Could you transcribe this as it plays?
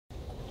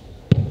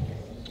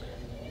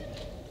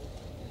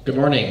Good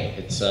morning.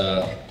 It's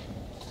a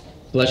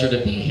pleasure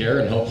to be here,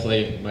 and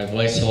hopefully my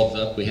voice holds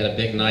up. We had a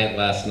big night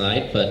last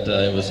night, but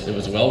it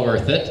was well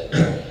worth it.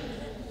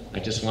 I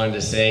just wanted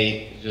to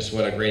say just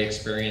what a great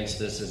experience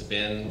this has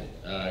been,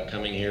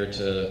 coming here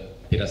to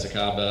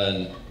Piracicaba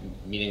and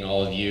meeting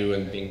all of you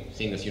and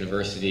seeing this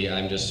university.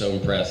 I'm just so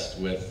impressed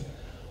with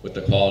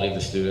the quality of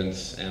the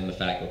students and the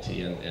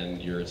faculty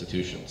and your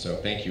institution. So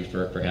thank you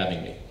for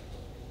having me.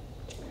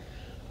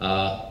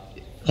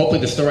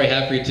 Hopefully the story I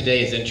have for you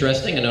today is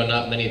interesting. I know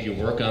not many of you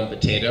work on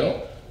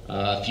potato.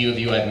 A few of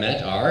you I've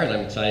met are, and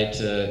I'm excited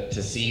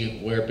to see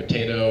where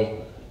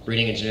potato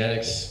breeding and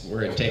genetics,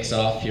 where it takes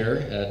off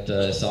here at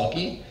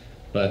Salke.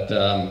 But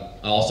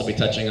I'll also be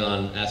touching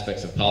on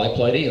aspects of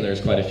polyploidy, and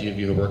there's quite a few of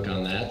you who work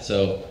on that.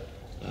 So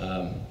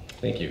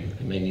thank you.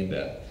 I may need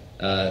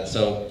that.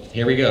 So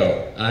here we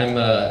go. I'm,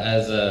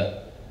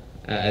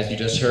 as you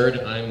just heard,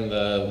 I'm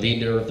the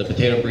leader of the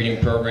potato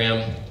breeding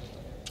program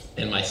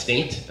in my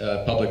state,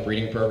 public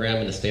breeding program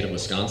in the state of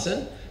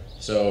Wisconsin.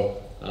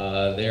 So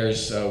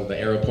there's the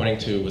arrow pointing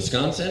to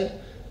Wisconsin.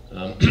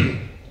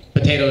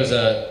 Potato is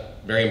a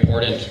very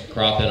important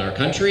crop in our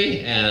country,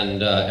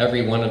 and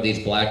every one of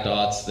these black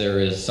dots, there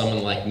is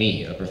someone like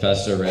me, a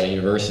professor at a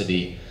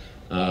university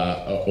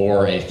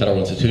or a federal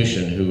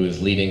institution who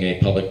is leading a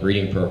public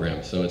breeding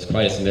program. So it's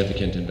quite a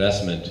significant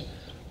investment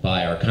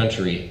by our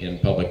country in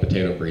public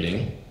potato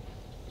breeding.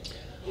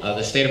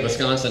 The state of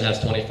Wisconsin has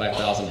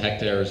 25,000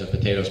 hectares of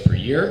potatoes per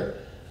year,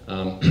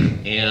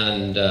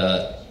 and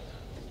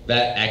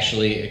that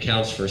actually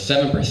accounts for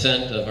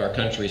 7% of our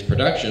country's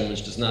production,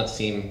 which does not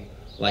seem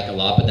like a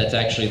lot, but that's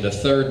actually the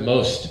third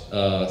most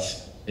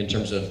in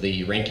terms of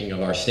the ranking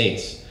of our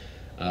states.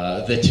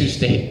 The two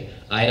states,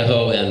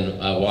 Idaho and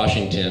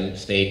Washington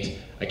state,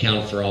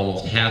 account for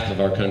almost half of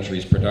our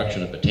country's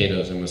production of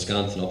potatoes, and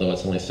Wisconsin, although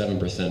it's only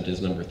 7%,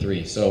 is number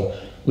 3. So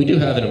we do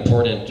have an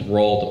important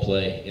role to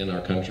play in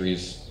our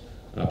country's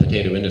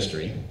potato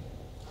industry.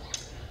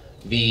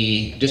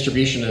 The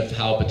distribution of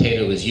how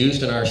potato is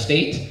used in our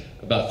state,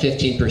 about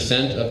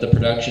 15% of the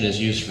production is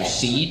used for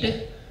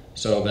seed.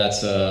 So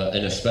that's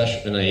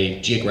in a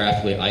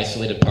geographically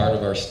isolated part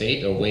of our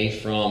state, away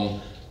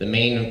from the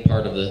main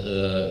part of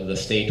the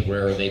state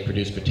where they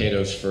produce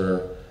potatoes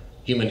for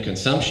human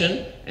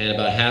consumption, and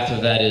about half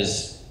of that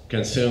is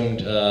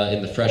consumed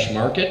in the fresh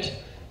market,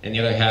 and the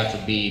other half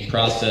would be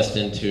processed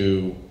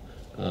into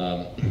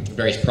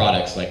various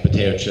products like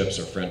potato chips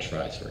or French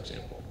fries, for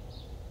example.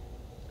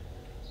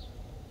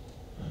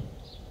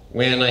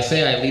 When I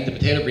say I lead the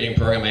potato breeding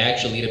program, I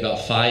actually lead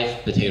about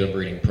 5 potato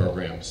breeding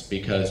programs,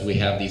 because we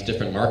have these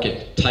different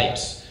market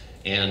types,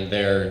 and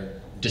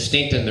they're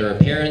distinct in their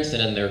appearance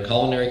and in their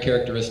culinary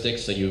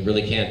characteristics, so you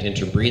really can't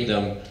interbreed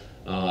them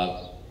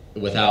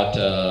without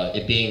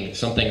it being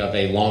something of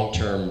a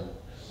long-term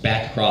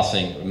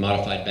back-crossing,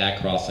 modified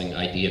back-crossing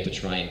idea to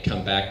try and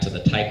come back to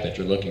the type that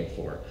you're looking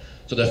for.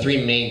 So the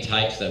 3 main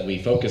types that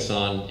we focus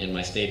on in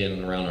my state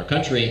and around our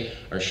country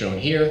are shown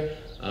here.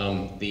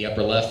 The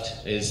upper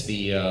left is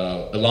the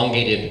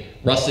elongated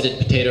russeted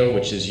potato,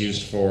 which is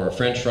used for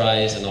French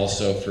fries and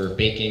also for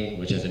baking,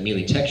 which has a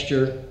mealy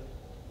texture.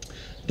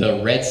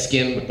 The red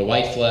skin with the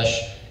white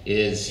flesh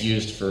is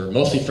used for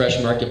mostly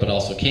fresh market, but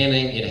also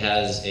canning. It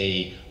has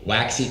a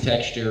waxy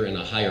texture and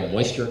a higher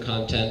moisture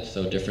content,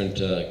 so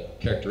different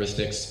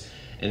characteristics.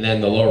 And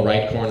then the lower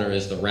right corner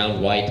is the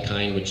round white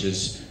kind, which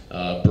is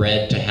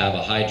bred to have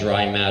a high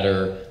dry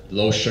matter,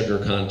 low sugar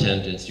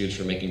content. It's used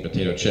for making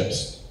potato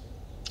chips.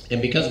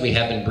 And because we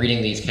have been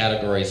breeding these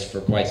categories for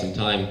quite some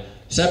time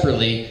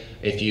separately,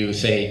 if you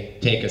say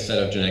take a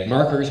set of genetic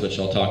markers, which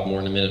I'll talk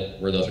more in a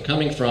minute where those are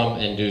coming from,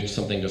 and do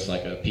something just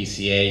like a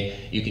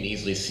PCA, you can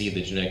easily see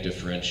the genetic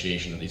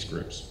differentiation of these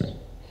groups.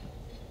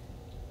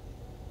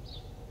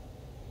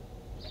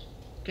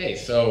 Okay,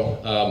 so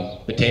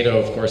potato,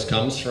 of course,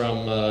 comes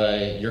from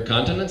your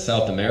continent,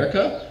 South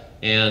America,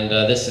 and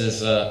this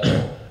is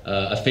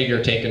a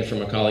figure taken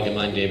from a colleague of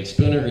mine, David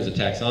Spooner, who's a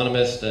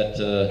taxonomist at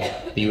the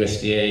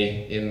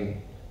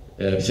USDA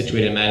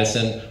situated in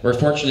Madison. We're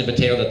fortunate in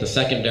potato that the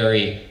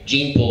secondary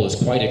gene pool is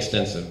quite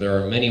extensive. There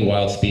are many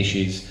wild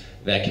species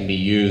that can be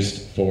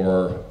used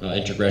for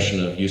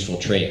integration of useful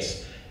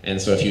traits. And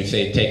so if you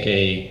say take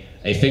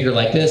a figure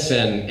like this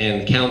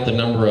and count the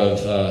number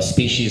of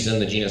species in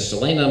the genus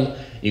Solanum,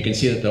 you can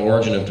see that the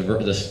origin of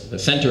the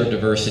center of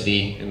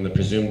diversity and the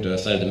presumed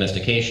site of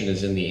domestication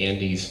is in the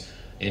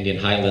Andean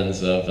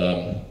highlands of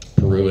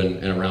Peru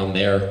and around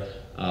there.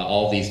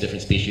 All these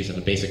different species have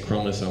a basic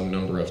chromosome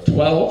number of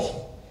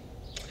 12.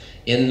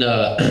 In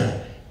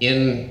the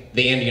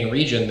Andean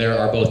region, there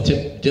are both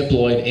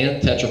diploid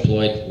and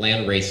tetraploid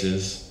land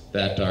races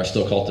that are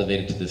still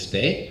cultivated to this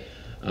day.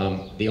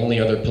 The only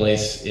other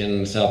place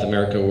in South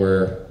America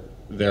where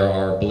there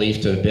are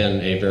believed to have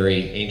been a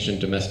very ancient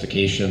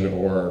domestication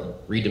or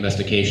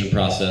redomestication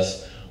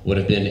process would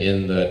have been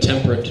in the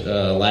temperate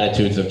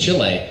latitudes of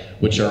Chile,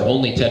 which are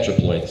only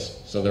tetraploids.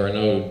 So there are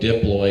no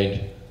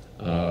diploid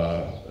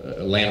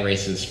land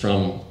races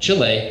from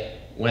Chile.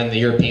 When the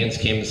Europeans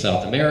came to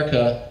South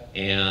America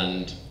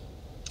and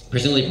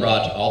presumably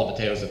brought all the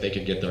potatoes that they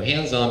could get their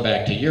hands on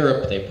back to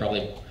Europe. They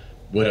probably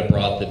would have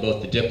brought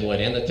both the diploid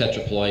and the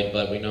tetraploid,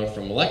 but we know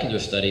from molecular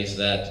studies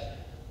that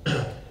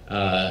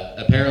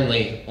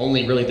apparently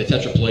only really the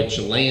tetraploid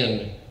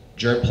Chilean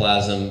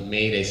germplasm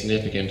made a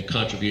significant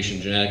contribution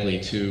genetically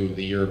to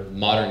the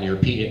modern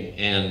European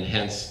and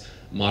hence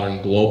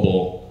modern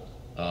global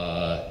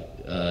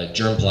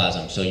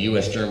germplasm. So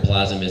US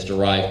germplasm is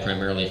derived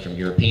primarily from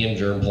European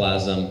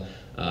germplasm,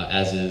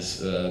 as is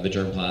the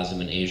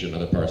germplasm in Asia and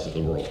other parts of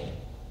the world.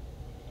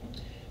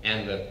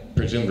 And the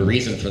presumed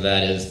reason for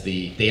that is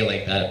the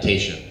day-length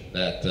adaptation,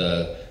 that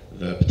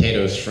the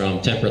potatoes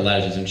from temperate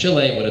latitudes in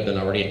Chile would have been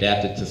already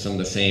adapted to some of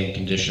the same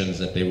conditions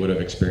that they would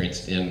have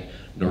experienced in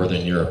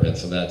Northern Europe. And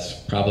so that's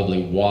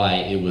probably why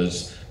it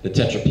was the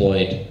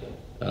tetraploid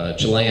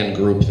Chilean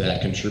group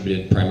that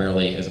contributed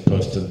primarily as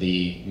opposed to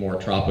the more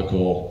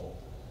tropical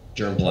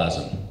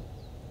germplasm.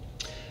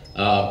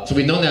 So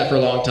we've known that for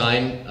a long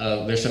time.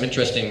 There's some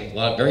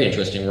very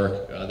interesting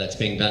work that's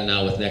being done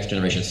now with next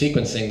generation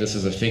sequencing. This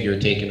is a figure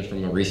taken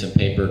from a recent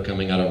paper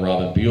coming out of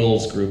Robin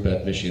Buell's group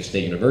at Michigan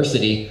State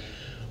University,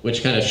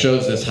 which kind of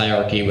shows this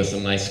hierarchy with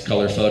some nice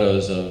color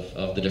photos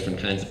of the different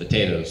kinds of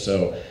potatoes.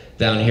 So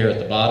down here at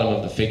the bottom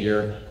of the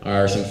figure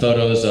are some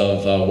photos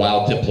of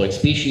wild diploid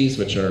species,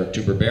 which are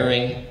tuber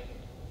bearing.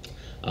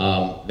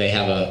 They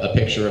have a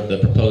picture of the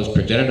proposed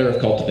progenitor of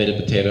cultivated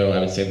potato. I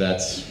would say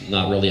that's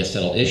not really a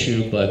settled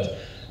issue, but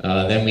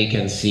then we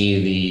can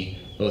see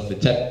both the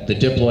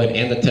diploid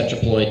and the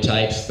tetraploid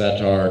types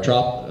that are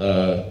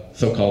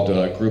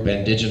so-called group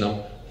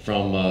indigenum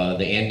from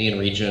the Andean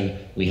region.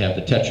 We have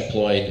the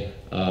tetraploid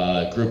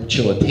group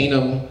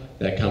chiletanum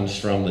that comes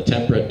from the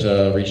temperate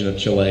region of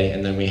Chile,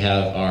 and then we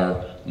have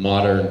our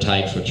modern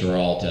types, which are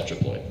all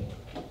tetraploid.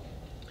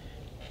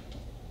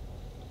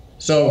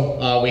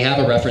 So we have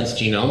a reference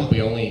genome.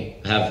 We only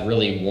have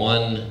really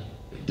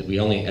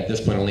at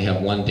this point only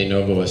have one de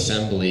novo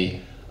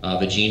assembly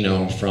of a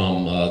genome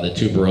from the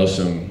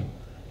tuberosum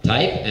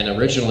type, and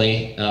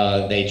originally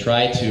they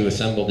tried to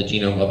assemble the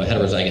genome of a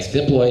heterozygous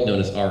diploid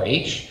known as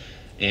RH,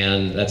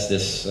 and that's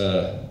this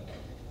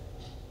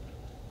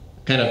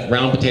kind of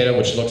round potato,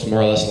 which looks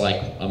more or less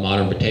like a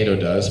modern potato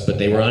does, but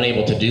they were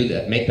unable to do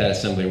that, make that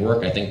assembly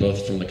work, I think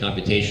both from the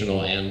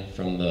computational and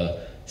from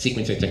the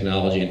sequencing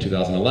technology in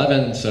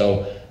 2011.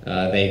 So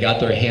they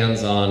got their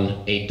hands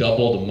on a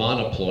doubled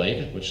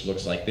monoploid, which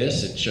looks like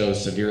this. It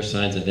shows severe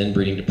signs of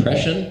inbreeding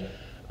depression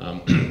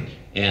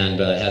and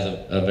has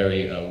a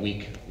very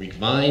weak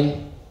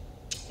vine.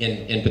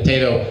 In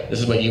potato,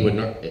 this is what you would,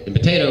 in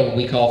potato,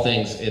 we call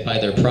things by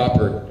their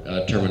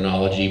proper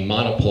terminology,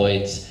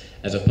 monoploids,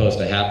 as opposed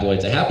to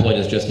haploids. A haploid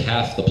is just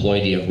half the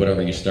ploidy of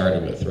whatever you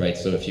started with, right?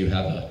 So if you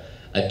have a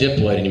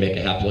diploid and you make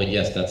a haploid,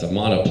 yes, that's a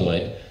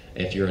monoploid.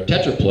 If you're a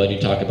tetraploid, you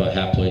talk about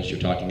haploids, you're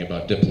talking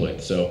about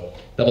diploids. So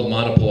doubled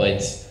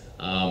monoploids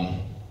are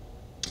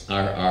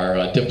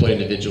diploid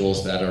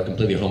individuals that are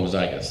completely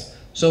homozygous.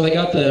 So they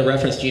got the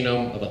reference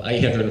genome of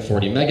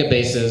 840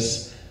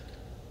 megabases,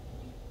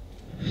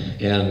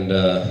 and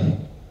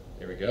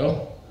there we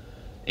go.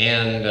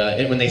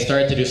 And when they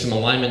started to do some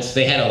alignments,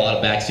 they had a lot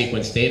of back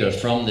sequence data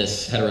from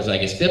this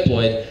heterozygous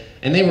diploid,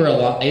 and they were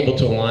able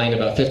to align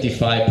about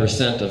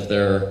 55% of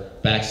their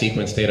back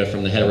sequence data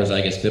from the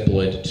heterozygous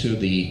diploid to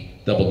the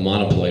doubled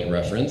monoploid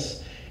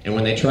reference. And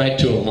when they tried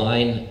to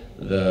align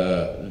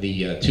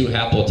the two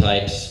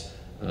haplotypes,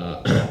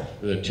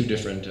 the two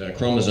different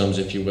chromosomes,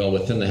 if you will,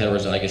 within the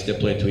heterozygous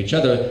diploid to each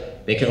other,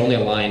 they could only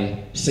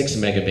align 6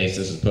 megabases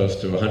as opposed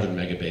to 100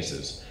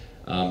 megabases.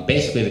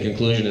 Basically, the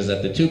conclusion is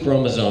that the two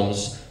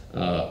chromosomes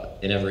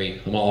in every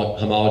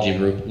homology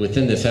group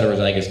within this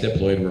heterozygous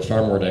diploid were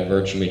far more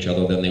diverged from each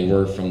other than they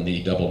were from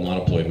the double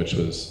monoploid, which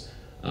was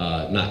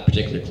not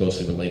particularly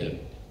closely related.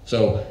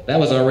 So that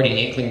was already an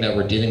inkling that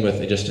we're dealing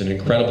with just an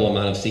incredible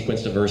amount of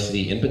sequence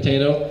diversity in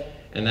potato,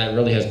 and that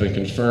really has been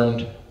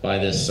confirmed by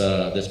this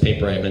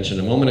paper I mentioned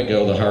a moment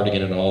ago, the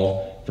Hartigan et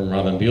al. From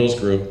Robin Buell's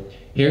group.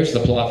 Here's the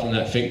plot from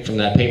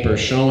that paper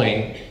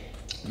showing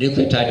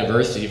nucleotide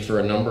diversity for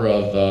a number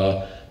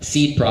of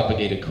seed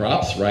propagated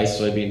crops: rice,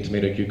 soybean,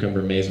 tomato,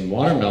 cucumber, maize, and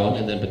watermelon,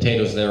 and then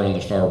potatoes there on the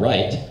far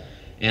right.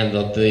 And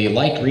the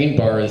light green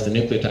bar is the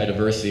nucleotide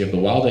diversity of the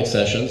wild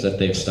accessions that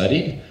they've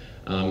studied.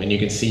 And you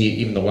can see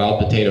even the wild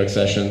potato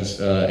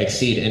accessions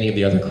exceed any of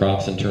the other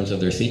crops in terms of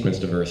their sequence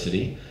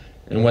diversity.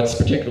 And what's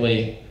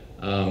particularly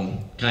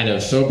kind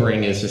of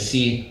sobering is to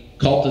see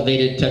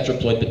cultivated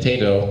tetraploid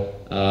potato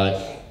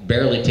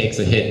barely takes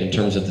a hit in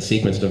terms of the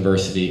sequence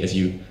diversity as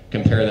you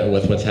compare that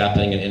with what's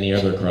happening in any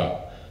other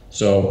crop.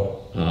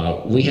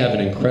 So we have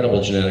an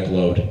incredible genetic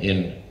load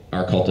in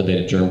our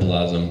cultivated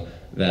germplasm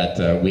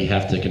that we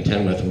have to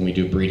contend with when we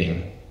do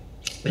breeding.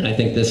 And I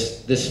think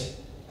this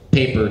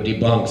paper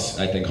debunks,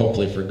 I think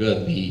hopefully for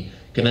good, the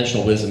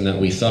conventional wisdom that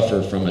we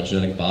suffer from a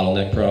genetic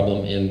bottleneck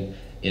problem in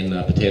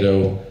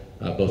potato,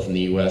 both in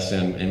the US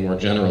and more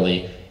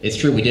generally. It's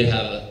true we did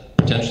have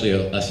potentially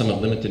a somewhat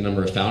limited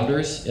number of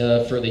founders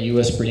for the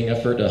US breeding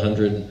effort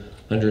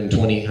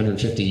 120,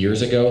 150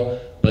 years ago,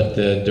 but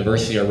the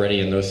diversity already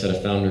in those set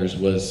of founders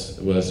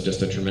was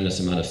just a tremendous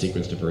amount of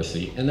sequence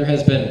diversity. And there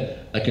has been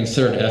a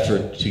concerted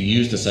effort to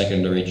use the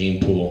secondary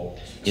gene pool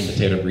in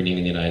potato breeding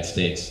in the United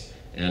States,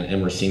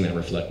 and we're seeing that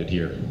reflected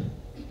here.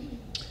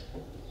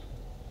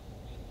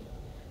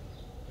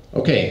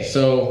 Okay,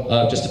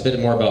 so just a bit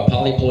more about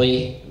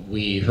polyploidy.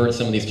 We heard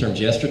some of these terms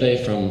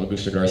yesterday from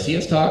Augusto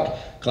Garcia's talk.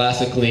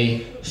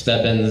 Classically,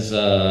 Stebbins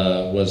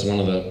was one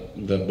of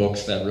the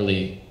books that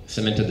really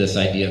cemented this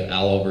idea of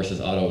allo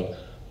versus auto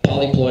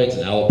polyploids.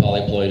 An allo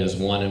polyploid is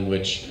one in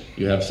which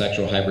you have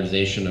sexual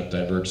hybridization of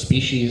diverged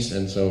species,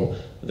 and so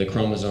the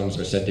chromosomes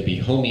are said to be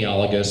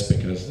homeologous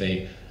because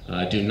they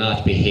do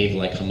not behave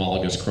like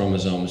homologous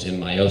chromosomes in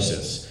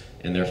meiosis,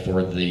 and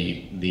therefore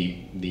the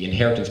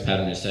inheritance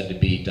pattern is said to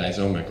be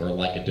disomic or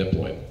like a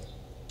diploid.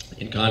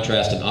 In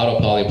contrast, an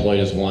autopolyploid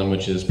is one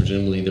which is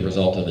presumably the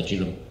result of a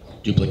genome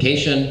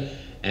duplication,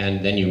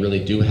 and then you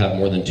really do have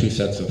more than two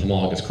sets of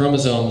homologous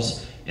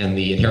chromosomes, and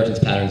the inheritance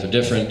patterns are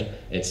different.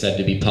 It's said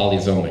to be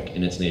polysomic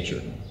in its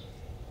nature.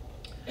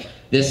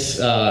 This,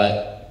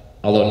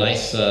 although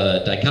nice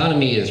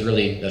dichotomy, is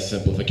really a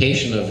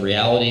simplification of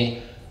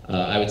reality.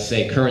 I would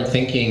say current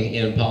thinking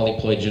in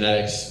polyploid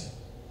genetics,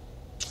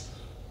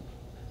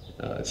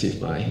 let's see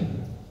if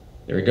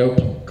there we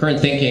go. Current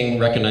thinking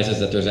recognizes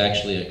that there's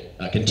actually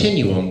a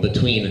continuum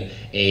between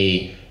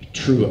a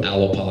true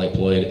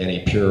allopolyploid and a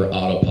pure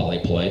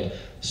autopolyploid.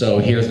 So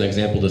here's an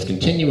example of this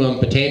continuum.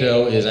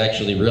 Potato is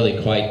actually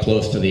really quite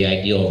close to the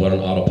ideal of what an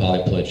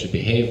autopolyploid should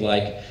behave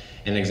like.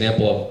 An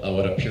example of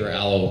what a pure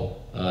allo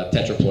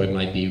tetraploid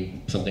might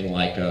be something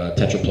like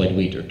tetraploid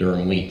wheat or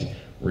durum wheat,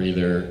 where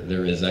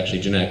there is actually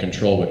genetic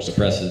control which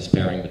suppresses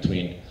pairing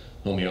between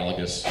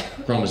homologous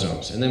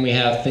chromosomes. And then we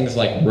have things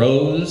like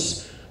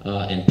rose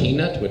and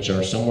peanut, which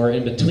are somewhere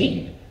in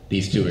between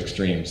these two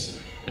extremes.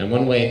 And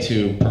one way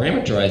to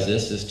parameterize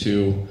this is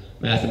to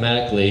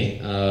mathematically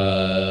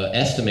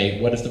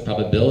estimate what is the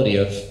probability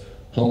of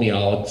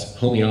homologous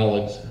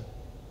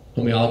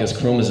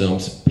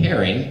chromosomes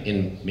pairing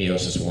in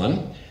meiosis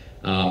 1.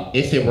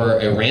 If it were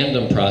a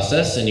random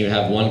process and you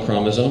have one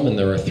chromosome and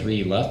there are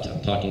three left,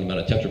 I'm talking about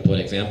a tetraploid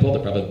example, the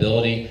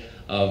probability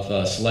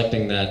of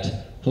selecting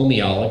that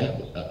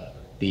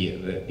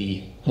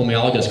the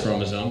homologous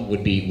chromosome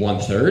would be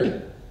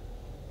 1/3.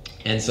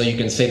 And so you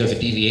can say there's a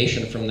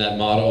deviation from that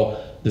model,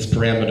 this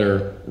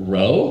parameter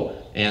rho,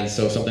 and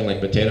so something like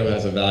potato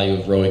has a value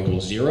of rho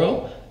equals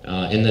 0.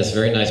 In this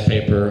very nice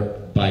paper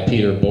by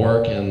Peter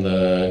Bork and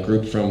the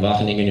group from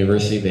Wageningen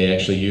University, they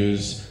actually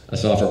use a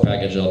software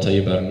package I'll tell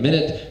you about in a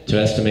minute to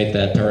estimate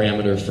that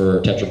parameter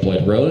for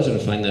tetraploid rows and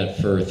find that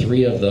for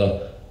 3 of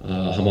the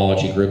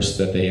homology groups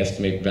that they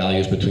estimate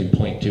values between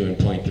 0.2 and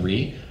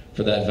 0.3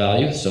 for that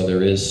value. So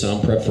there is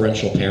some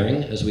preferential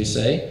pairing, as we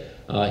say,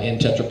 in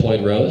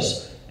tetraploid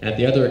rows. At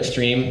the other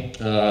extreme,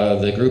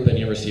 the group at the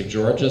University of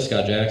Georgia,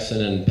 Scott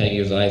Jackson and Peggy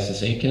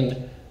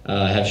Ozias-Aiken,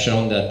 have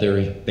shown that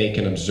they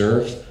can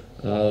observe,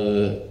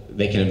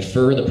 they can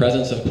infer the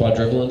presence of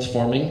quadrivalents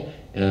forming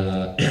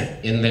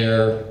in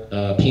their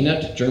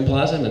peanut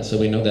germplasm, and so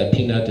we know that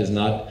peanut is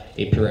not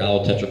a pure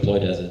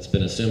allotetraploid as it's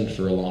been assumed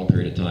for a long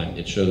period of time.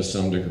 It shows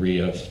some degree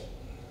of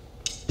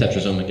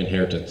tetrasomic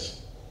inheritance.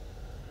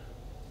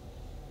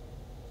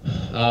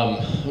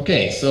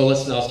 Okay, so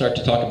let's now start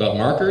to talk about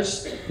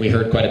markers. We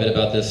heard quite a bit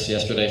about this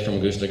yesterday from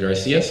Augusto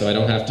Garcia, so I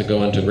don't have to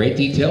go into great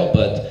detail,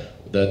 but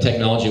the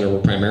technology that we're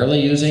primarily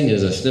using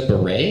is a SNP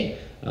array,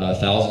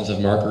 thousands of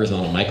markers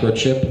on a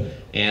microchip,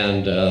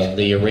 and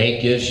the array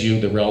gives you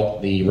the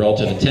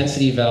relative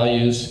intensity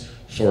values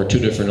for 2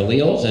 different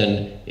alleles,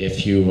 and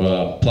if you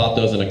plot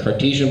those in a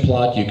Cartesian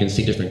plot, you can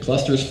see different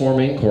clusters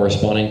forming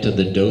corresponding to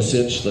the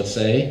dosage, let's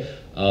say,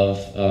 of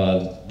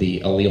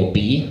the allele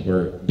B,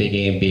 where big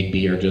A and big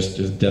B are just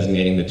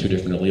designating the 2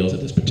 different alleles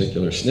of this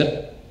particular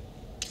SNP.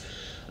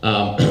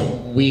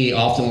 We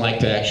often like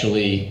to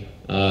actually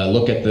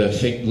look at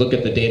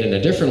the data in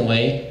a different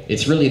way.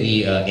 It's really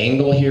the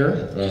angle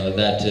here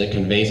that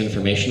conveys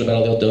information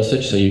about allele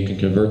dosage, so you can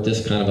convert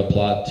this kind of a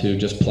plot to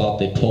just plot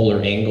the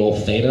polar angle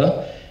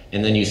theta,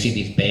 and then you see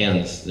these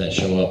bands that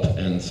show up,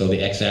 and so the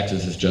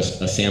x-axis is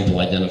just a sample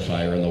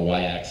identifier, and the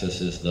y-axis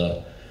is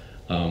the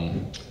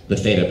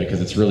theta, because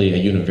it's really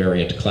a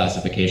univariate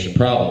classification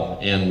problem.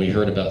 And we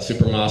heard about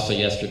supermassa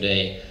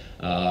yesterday.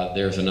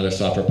 There's another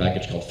software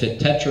package called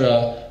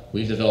FitTetra.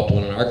 We've developed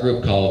one in our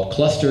group called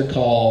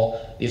ClusterCall.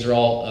 These are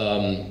all,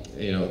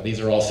 these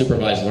are all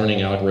supervised learning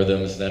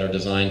algorithms that are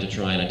designed to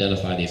try and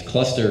identify these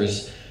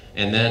clusters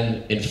and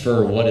then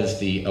infer what is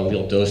the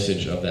allele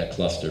dosage of that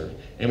cluster.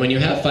 And when you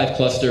have 5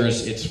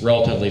 clusters, it's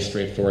relatively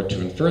straightforward to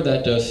infer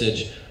that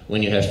dosage.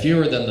 When you have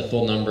fewer than the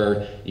full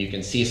number, you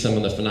can see some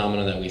of the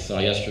phenomena that we saw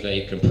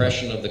yesterday,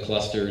 compression of the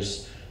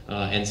clusters,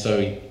 and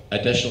so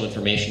additional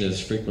information is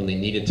frequently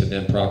needed to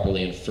then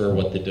properly infer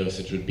what the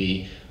dosage would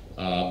be.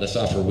 The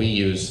software we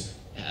use,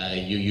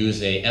 you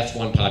use a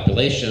F1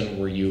 population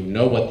where you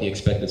know what the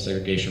expected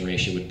segregation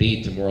ratio would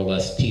be to more or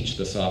less teach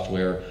the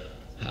software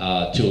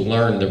to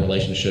learn the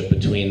relationship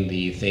between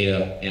the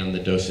theta and the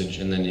dosage,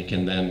 and then you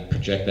can then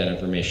project that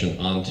information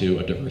onto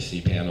a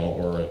diversity panel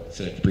or a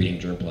set of breeding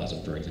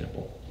germplasm, for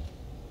example.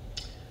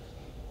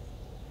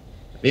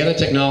 The other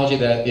technology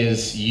that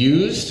is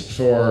used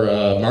for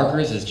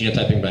markers is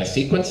genotyping by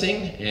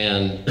sequencing,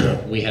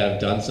 and we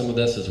have done some of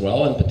this as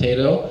well in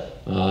potato,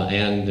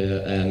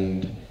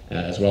 and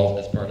as well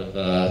as part of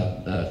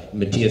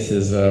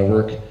Matthias's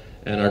work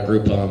and our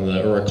group on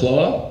the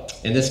Uricloa.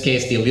 In this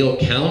case, the allele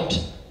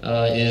count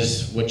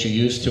is what you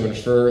use to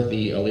infer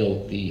the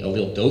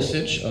allele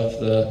dosage of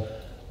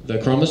the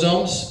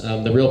chromosomes.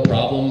 The real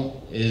problem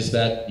is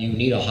that you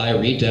need a high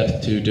read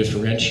depth to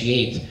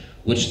differentiate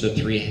which of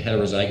the three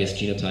heterozygous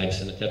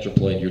genotypes in a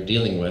tetraploid you're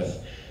dealing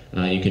with.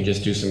 You can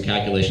just do some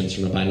calculations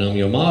from a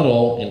binomial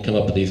model and come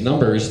up with these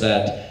numbers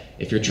that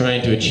if you're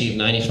trying to achieve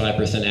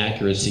 95%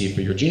 accuracy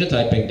for your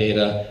genotyping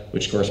data,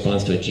 which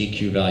corresponds to a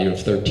GQ value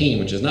of 13,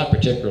 which is not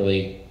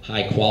particularly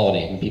high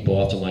quality, and people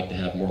often like to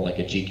have more like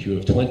a GQ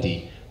of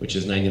 20, which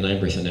is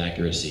 99%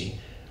 accuracy.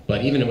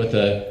 But even with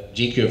a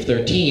GQ of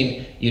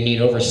 13, you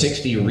need over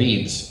 60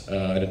 reads in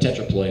a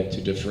tetraploid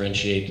to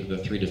differentiate the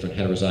three different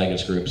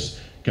heterozygous groups,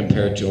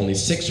 compared to only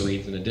 6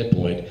 reads in a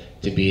diploid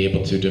to be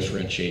able to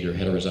differentiate your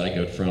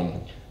heterozygote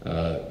from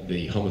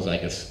the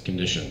homozygous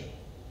condition.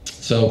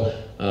 So,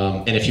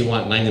 and if you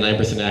want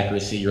 99%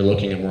 accuracy, you're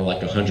looking at more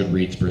like 100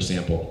 reads per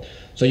sample.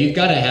 So you've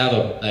got to have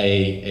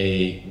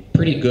a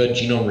pretty good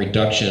genome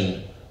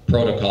reduction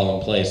protocol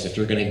in place if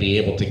you're going to be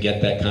able to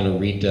get that kind of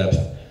read depth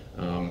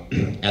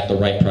at the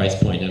right price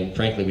point. And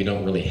frankly, we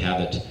don't really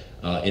have it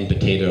in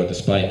potato,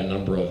 despite a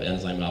number of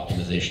enzyme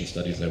optimization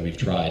studies that we've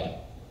tried.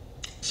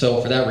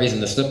 So for that reason,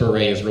 the SNP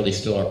array is really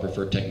still our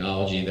preferred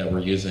technology that we're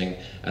using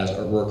as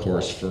our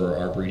workhorse for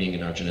our breeding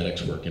and our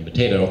genetics work in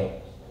potato.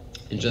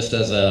 And just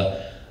as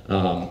an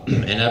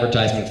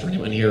advertisement for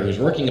anyone here who's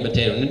working in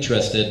potato and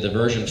interested, the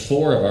version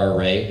 4 of our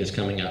array is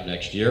coming out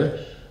next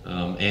year,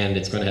 and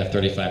it's going to have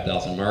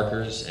 35,000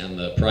 markers, and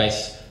the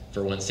price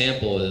for one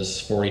sample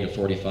is 40 to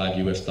 45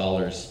 US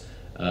dollars,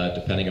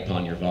 depending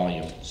upon your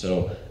volume.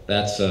 So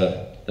that's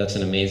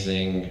an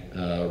amazing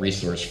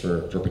resource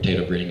for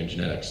potato breeding and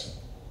genetics.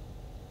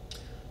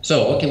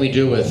 So what can we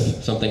do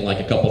with something like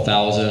a couple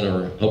thousand,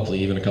 or hopefully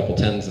even a couple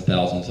tens of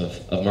thousands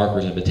of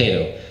markers in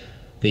potato?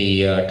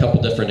 The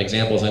couple different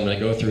examples I'm going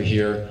to go through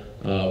here,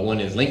 one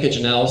is linkage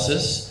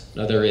analysis,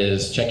 another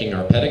is checking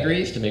our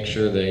pedigrees to make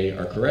sure they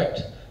are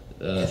correct,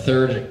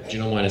 third,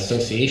 genome-wide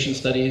association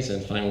studies,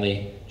 and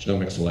finally,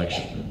 genomic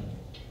selection.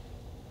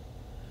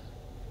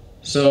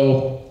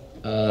 So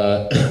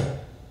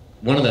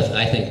one of the,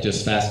 I think,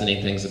 just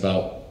fascinating things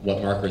about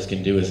what markers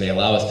can do is they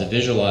allow us to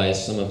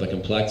visualize some of the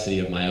complexity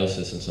of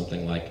meiosis in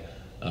something like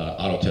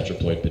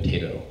autotetraploid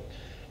potato.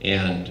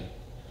 And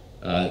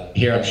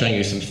here I'm showing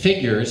you some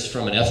figures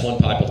from an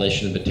F1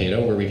 population in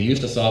potato where we've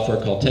used a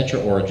software called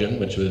TetraOrigin,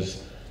 which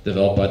was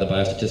developed by the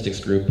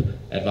biostatistics group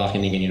at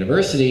Wageningen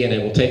University, and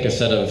it will take a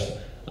set of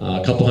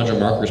a couple hundred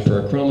markers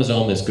per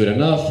chromosome is good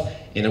enough,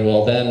 and it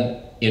will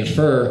then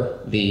infer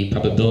the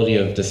probability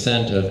of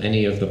descent of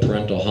any of the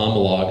parental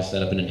homologs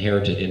that have been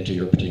inherited into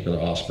your particular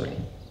offspring.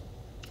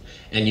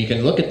 And you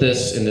can look at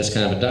this in this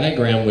kind of a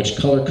diagram which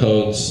color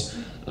codes,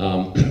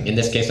 in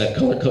this case I've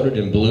color coded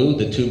in blue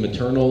the two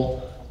maternally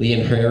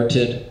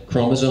inherited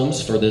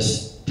chromosomes for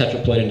this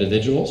tetraploid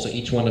individual. So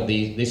each one of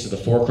these are the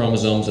 4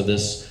 chromosomes of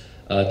this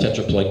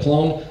tetraploid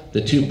clone.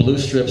 The 2 blue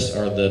strips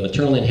are the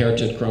maternally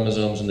inherited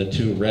chromosomes, and the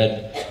 2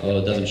 red, although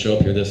it doesn't show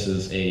up here, this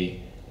is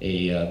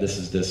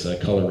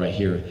this color right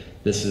here.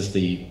 This is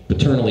the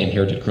paternally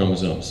inherited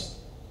chromosomes.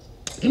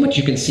 And what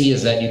you can see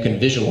is that you can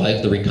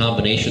visualize the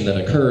recombination that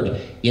occurred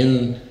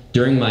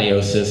during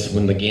meiosis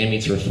when the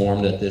gametes were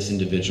formed that this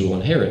individual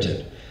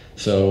inherited.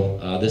 So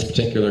this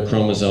particular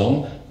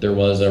chromosome, there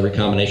was a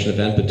recombination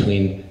event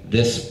between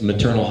this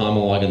maternal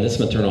homolog and this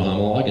maternal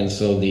homolog, and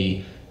so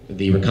the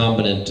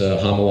recombinant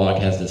homolog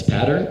has this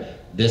pattern.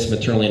 This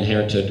maternally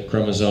inherited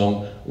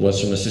chromosome was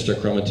from a sister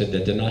chromatid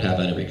that did not have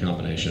any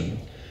recombination.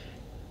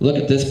 Look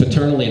at this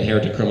paternally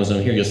inherited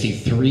chromosome here. You'll see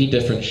 3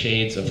 different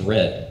shades of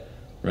red,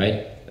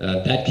 right?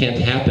 That can't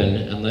happen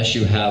unless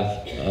you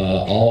have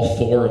all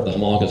 4 of the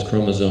homologous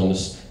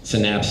chromosomes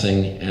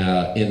synapsing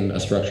in a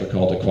structure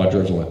called a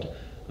quadrivalent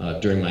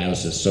during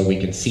meiosis. So we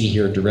can see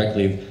here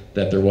directly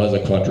that there was a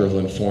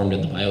quadrivalent formed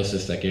in the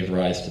meiosis that gave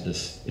rise to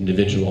this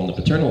individual on the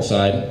paternal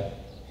side.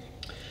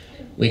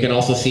 We can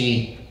also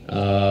see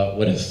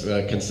what is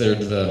considered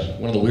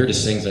one of the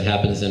weirdest things that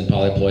happens in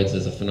polyploids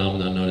is a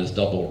phenomenon known as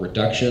double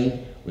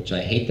reduction, which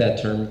I hate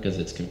that term because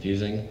it's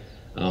confusing.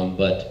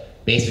 But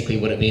basically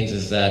what it means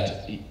is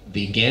that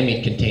the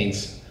gamete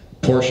contains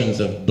portions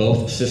of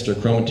both sister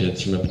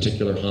chromatids from a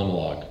particular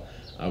homolog,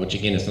 which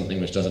again is something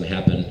which doesn't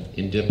happen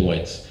in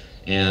diploids.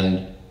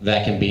 And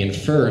that can be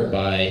inferred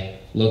by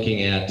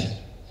looking at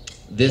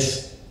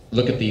this,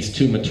 look at these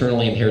 2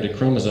 maternally inherited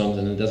chromosomes,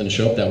 and it doesn't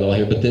show up that well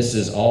here, but this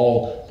is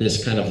all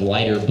this kind of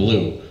lighter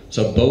blue.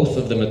 So both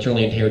of the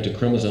maternally inherited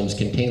chromosomes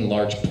contain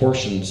large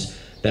portions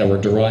that were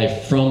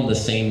derived from the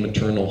same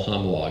maternal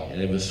homologue,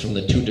 and it was from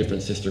the two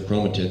different sister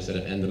chromatids that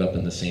have ended up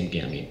in the same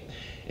gamete.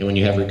 And when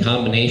you have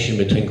recombination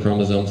between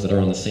chromosomes that are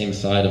on the same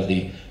side of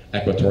the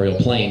equatorial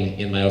plane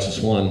in meiosis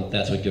I,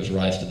 that's what gives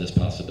rise to this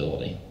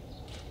possibility.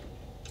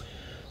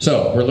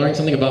 So we're learning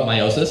something about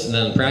meiosis, and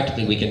then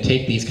practically we can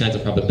take these kinds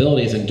of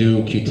probabilities and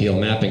do QTL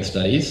mapping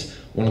studies.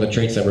 One of the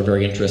traits that we're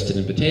very interested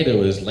in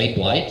potato is late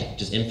blight,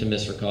 which is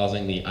infamous for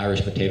causing the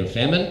Irish potato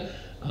famine,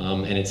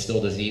 and it's still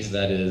a disease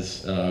that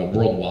is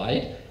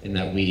worldwide and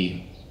that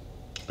we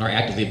are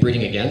actively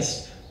breeding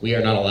against. We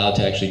are not allowed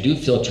to actually do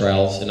field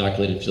trials,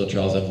 inoculated field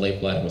trials of late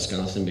blight in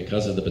Wisconsin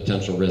because of the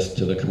potential risk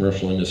to the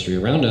commercial industry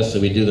around us, so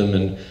we do them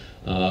in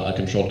a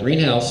controlled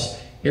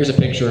greenhouse. Here's a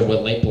picture of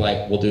what late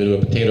blight will do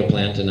to a potato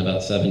plant in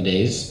about 7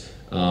 days.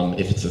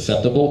 If it's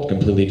susceptible, it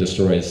completely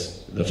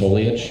destroys the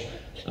foliage.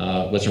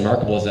 What's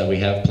remarkable is that we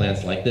have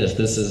plants like this.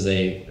 This is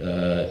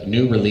a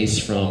new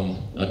release from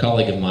a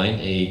colleague of mine,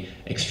 a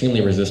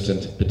extremely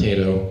resistant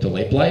potato to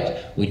late blight.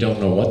 We don't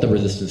know what the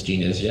resistance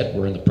gene is yet.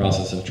 We're in the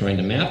process of trying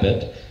to map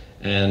it.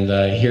 And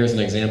here's an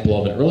example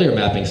of an earlier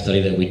mapping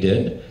study that we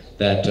did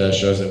that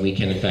shows that we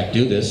can in fact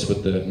do this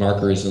with the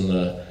markers and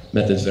the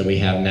methods that we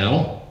have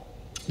now.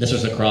 This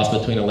was a cross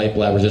between a late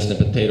blight resistant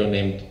potato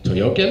named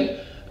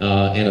Toyokin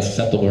and a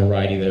susceptible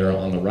variety there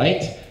on the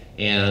right.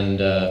 And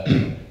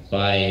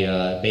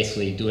by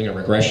basically doing a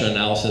regression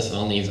analysis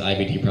on these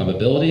IBD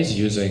probabilities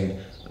using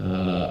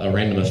a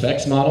random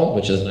effects model,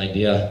 which is an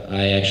idea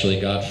I actually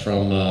got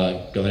from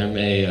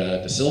Guilherme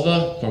da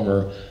Silva,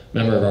 former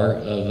member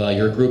of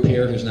your group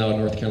here, who's now at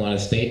North Carolina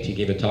State. He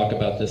gave a talk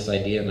about this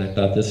idea, and I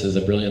thought this is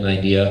a brilliant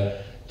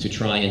idea to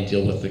try and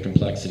deal with the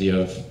complexity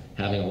of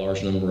having a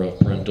large number of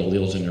parental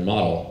alleles in your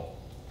model.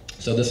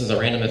 So this is a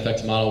random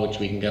effects model, which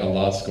we can get a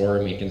log score,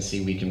 and we can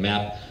see we can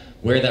map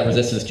where that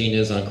resistance gene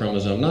is on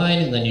chromosome 9,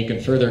 and then you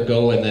can further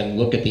go and then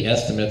look at the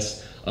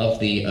estimates of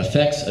the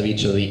effects of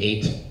each of the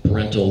 8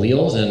 parental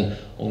alleles, and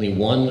only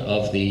one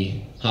of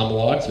the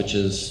homologs, which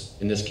is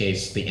in this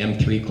case the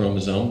M3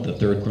 chromosome, the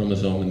 3rd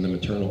chromosome in the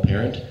maternal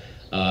parent,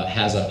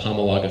 has a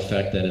homolog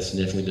effect that is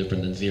significantly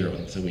different than 0,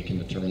 and so we can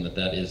determine that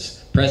that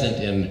is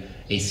present in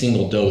a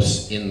single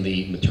dose in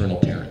the maternal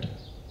parent.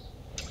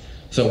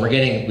 So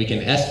we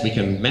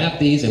can map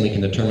these and we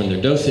can determine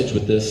their dosage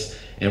with this,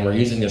 and we're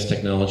using this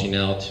technology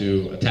now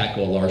to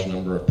tackle a large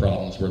number of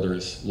problems where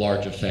there's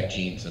large effect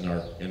genes in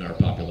our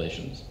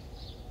populations.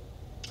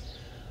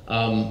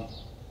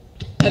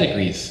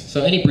 Pedigrees.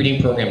 So any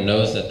breeding program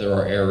knows that there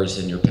are errors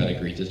in your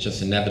pedigrees. It's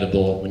just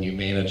inevitable when you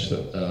manage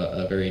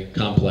a very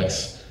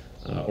complex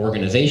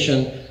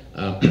organization.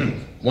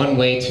 One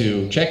way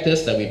to check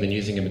this that we've been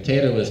using in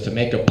potato is to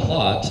make a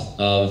plot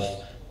of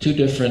 2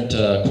 different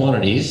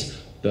quantities.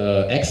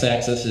 The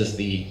x-axis is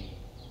the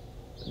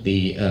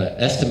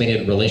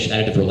estimated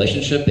additive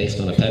relationship based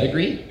on a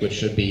pedigree, which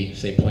should be,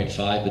 say,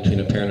 0.5 between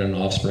a parent and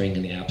an offspring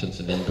in the absence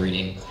of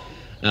inbreeding.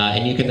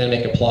 And you can then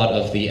make a plot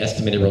of the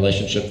estimated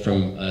relationship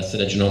from a set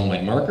of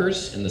genome-wide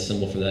markers, and the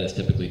symbol for that is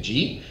typically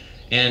G.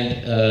 And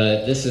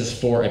this is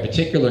for a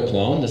particular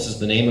clone. This is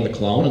the name of the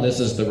clone, and this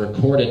is the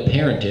recorded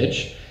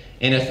parentage.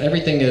 And if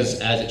everything is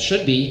as it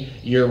should be,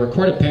 your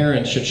recorded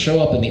parent should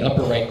show up in the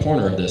upper right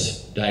corner of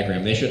this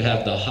diagram. They should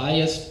have the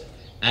highest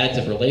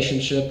additive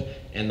relationship,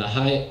 and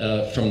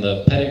the from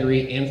the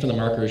pedigree and from the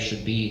markers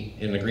should be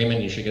in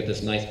agreement. You should get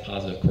this nice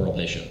positive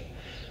correlation.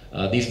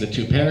 These are the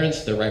 2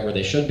 parents. They're right where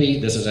they should be.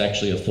 This is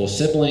actually a full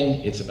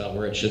sibling. It's about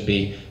where it should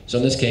be. So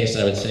in this case,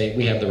 I would say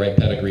we have the right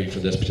pedigree for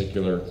this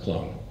particular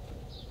clone.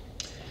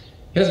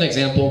 Here's an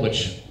example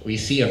which we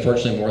see,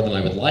 unfortunately, more than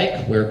I would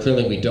like, where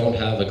clearly we don't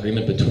have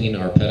agreement between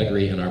our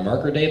pedigree and our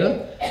marker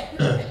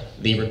data.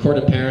 The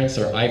recorded parents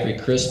are Ivory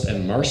Crisp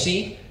and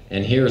Marcy,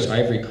 and here's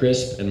Ivory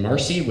Crisp and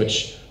Marcy,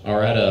 which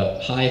are at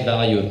a high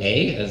value of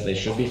A, as they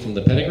should be from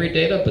the pedigree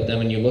data, but then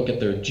when you look at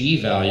their G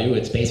value,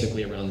 it's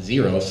basically around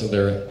 0, so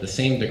they're the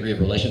same degree of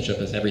relationship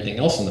as everything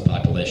else in the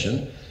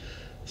population.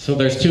 So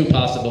there's 2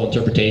 possible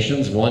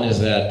interpretations. One is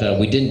that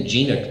we didn't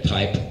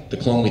genotype the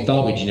clone we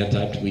thought we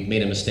genotyped. We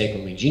made a mistake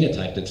when we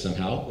genotyped it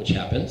somehow, which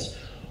happens.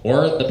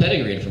 Or the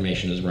pedigree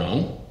information is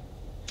wrong.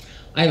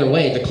 Either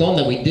way, the clone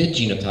that we did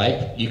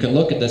genotype, you can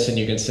look at this and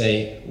you can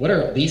say, what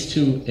are these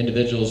 2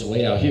 individuals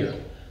way out here?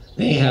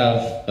 They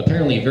have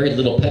apparently very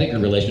little pedigree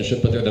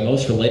relationship, but they're the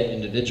most related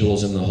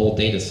individuals in the whole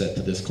data set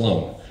to this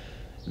clone.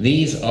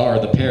 These are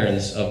the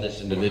parents of this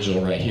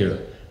individual right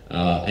here.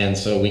 And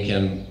so we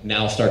can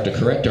now start to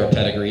correct our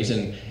pedigrees,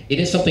 and it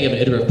is something of an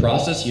iterative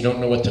process. You don't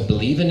know what to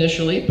believe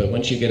initially, but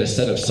once you get a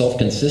set of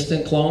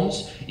self-consistent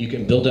clones, you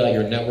can build out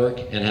your network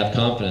and have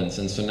confidence.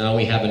 And so now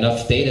we have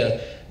enough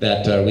data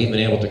that we've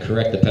been able to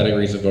correct the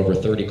pedigrees of over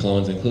 30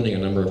 clones, including a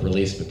number of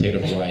released potato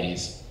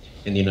varieties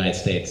in the United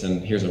States.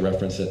 And here's a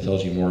reference that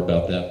tells you more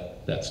about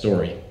that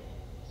story.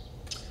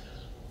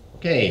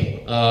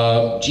 Okay,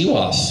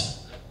 GWAS.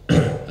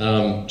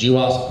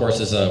 GWAS, of course,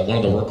 is one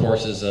of the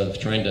workhorses of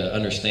trying to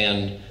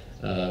understand,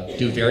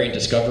 do variant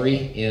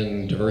discovery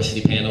in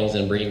diversity panels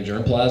and breeding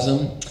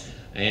germplasm.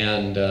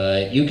 And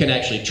you can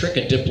actually trick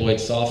a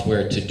diploid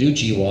software to do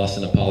GWAS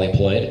in a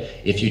polyploid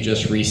if you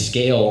just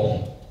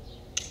rescale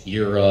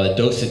your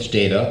dosage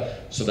data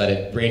so that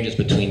it ranges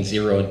between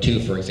 0 and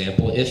 2, for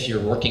example, if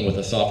you're working with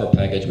a software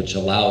package which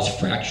allows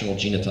fractional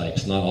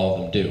genotypes. Not all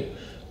of them do.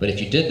 But if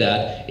you did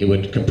that, it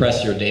would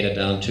compress your data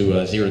down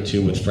to 0 to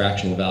 2 with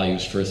fractional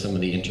values for some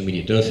of the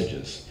intermediate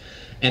dosages.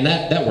 And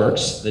that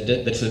works. The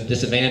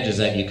disadvantage is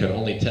that you could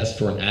only test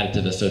for an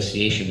additive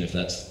association if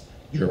that's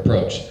your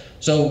approach.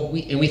 So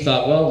we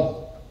thought, well,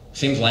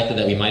 seems likely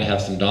that we might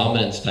have some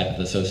dominance type of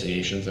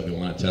associations that we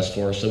want to test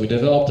for. So we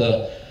developed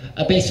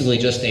basically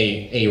just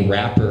a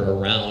wrapper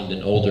around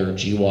an older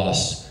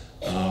GWAS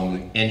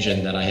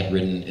engine that I had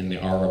written in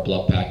the Aura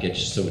blob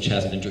package, so which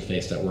has an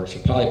interface that works for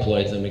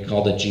polyploids, and we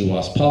called it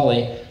GWAS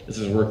Poly. This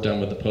is work done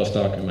with the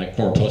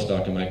former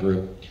postdoc in my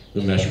group,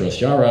 Umesh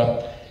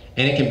Rosyara,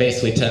 and it can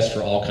basically test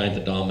for all kinds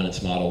of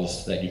dominance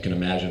models that you can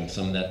imagine,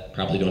 some that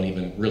probably don't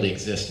even really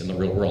exist in the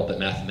real world, but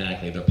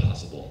mathematically they're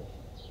possible.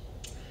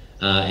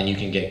 And you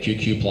can get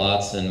QQ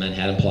plots and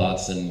Manhattan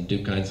plots and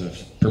do kinds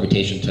of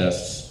permutation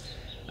tests.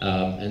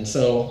 And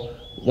so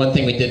one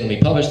thing we did when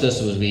we published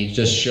this was we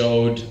just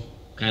showed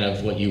kind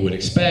of what you would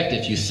expect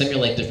if you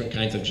simulate different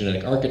kinds of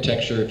genetic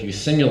architecture, if you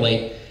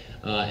simulate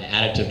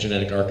additive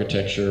genetic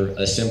architecture,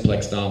 a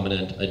simplex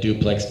dominant, a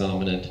duplex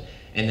dominant,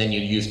 and then you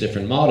use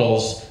different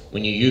models.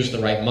 When you use the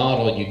right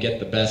model, you get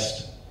the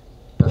best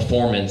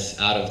performance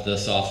out of the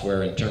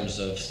software in terms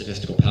of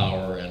statistical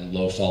power and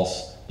low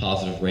false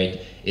positive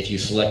rate if you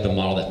select the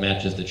model that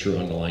matches the true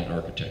underlying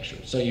architecture.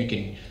 So you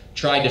can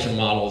try different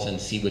models and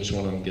see which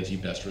one of them gives you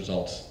best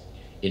results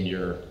in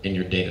your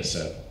data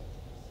set.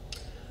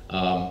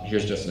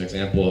 Here's just an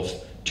example of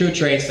two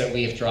traits that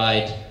we've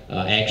tried.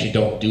 I actually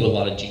don't do a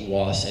lot of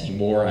GWAS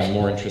anymore. I'm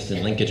more interested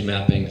in linkage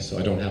mapping, so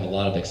I don't have a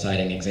lot of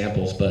exciting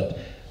examples, but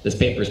this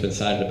paper has been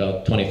cited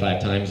about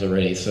 25 times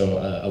already, so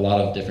a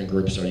lot of different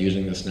groups are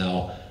using this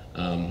now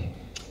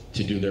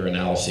to do their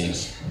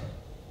analyses.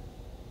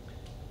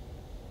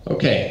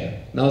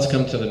 Okay, now let's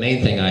come to the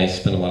main thing I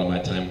spend a lot of my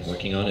time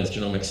working on, is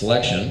genomic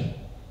selection.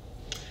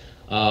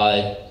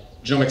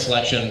 Genomic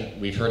selection,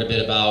 we've heard a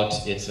bit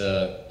about. It's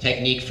a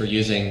technique for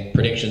using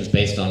predictions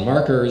based on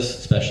markers,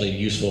 especially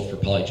useful for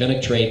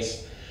polygenic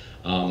traits.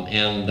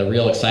 And the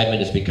real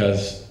excitement is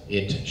because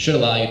it should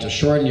allow you to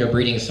shorten your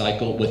breeding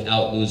cycle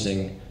without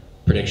losing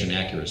prediction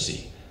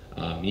accuracy.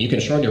 You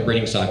can shorten your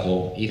breeding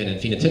cycle even in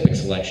phenotypic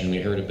selection.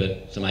 We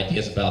heard some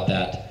ideas about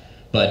that.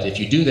 But if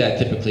you do that,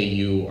 typically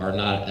you are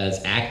not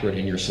as accurate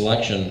in your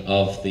selection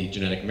of the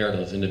genetic merit of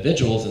those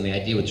individuals. And the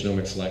idea with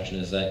genomic selection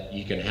is that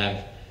you can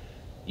have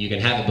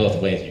it both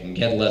ways. You can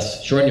get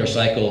shorten your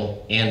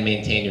cycle and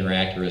maintain your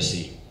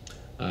accuracy.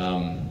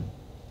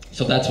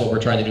 So that's what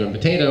we're trying to do in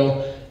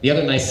potato. The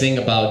other nice thing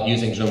about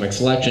using genomic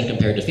selection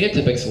compared to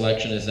phenotypic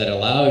selection is that it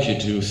allows you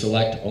to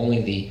select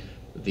only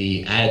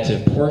the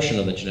additive portion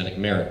of the genetic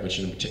merit, which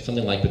in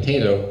something like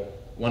potato,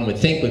 one would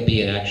think would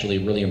be an actually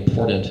really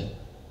important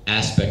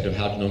aspect of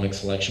how genomic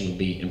selection would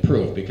be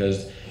improved,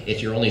 because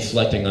if you're only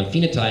selecting on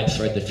phenotypes,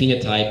 right, the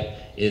phenotype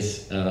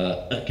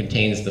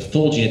contains the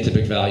full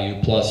genotypic value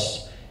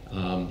plus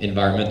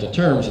environmental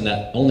terms, and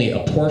that only a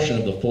portion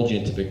of the full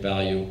genotypic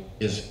value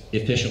is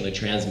efficiently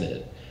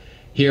transmitted.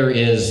 Here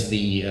is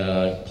the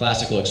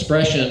classical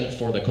expression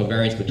for the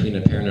covariance between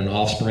a parent and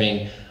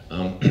offspring,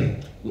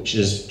 which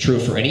is true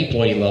for any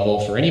ploidy level.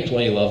 For any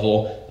ploidy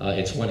level,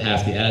 it's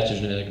 1/2 the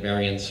additive genetic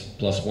variance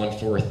plus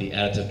 1/4 the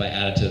additive by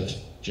additive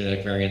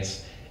genetic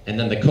variance, and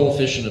then the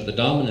coefficient of the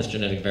dominance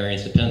genetic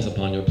variance depends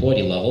upon your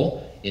ploidy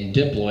level. In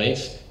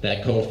diploids,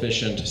 that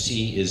coefficient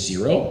C is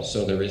 0,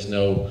 so there is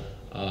no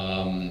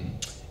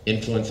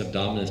influence of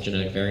dominance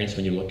genetic variance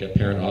when you look at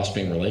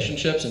parent-offspring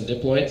relationships in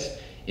diploids.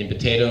 In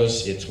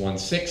potatoes, it's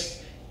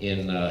 1/6.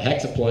 In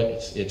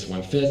hexaploids, it's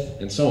 1/5,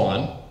 and so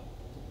on.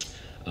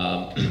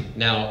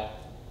 Now,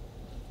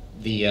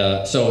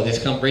 so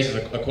this raises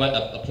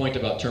a point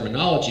about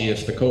terminology.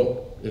 If the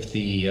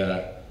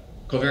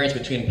covariance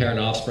between parent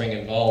and offspring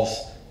involves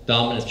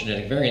dominance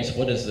genetic variance,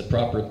 what is the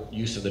proper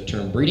use of the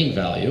term breeding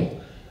value?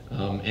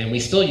 And we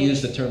still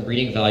use the term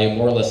breeding value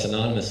more or less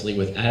synonymously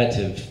with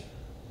additive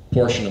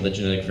portion of the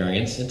genetic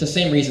variance. It's the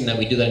same reason that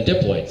we do that in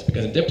diploids,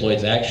 because in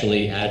diploids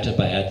actually additive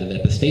by additive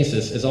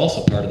epistasis is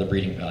also part of the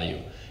breeding value.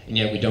 And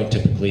yet we don't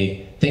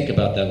typically think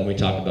about that when we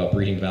talk about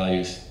breeding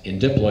values in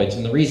diploids.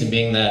 And the reason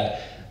being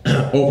that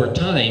over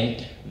time,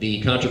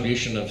 the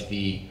contribution of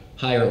the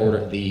higher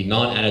order, the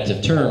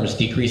non-additive terms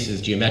decreases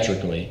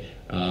geometrically.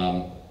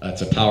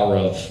 It's a power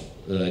of,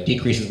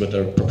 decreases with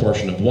a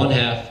proportion of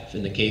 1/2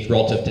 in the case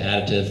relative to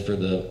additive for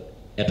the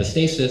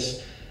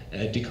epistasis.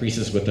 It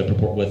decreases with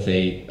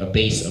a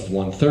base of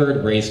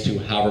 1/3 raised to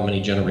however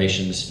many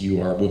generations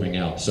you are moving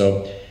out.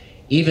 So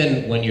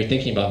even when you're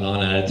thinking about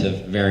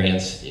non-additive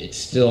variance, it's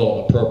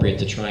still appropriate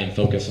to try and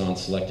focus on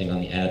selecting on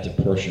the additive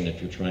portion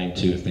if you're trying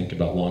to think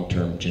about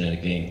long-term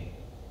genetic gain.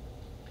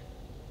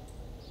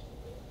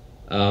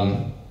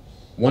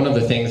 One of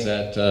the things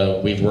that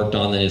we've worked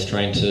on that is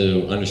trying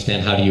to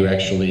understand how do you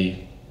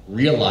actually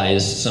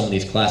realize some of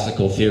these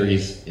classical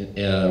theories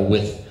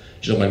with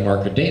genomic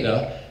marker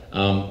data.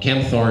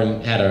 Cam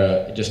Thorne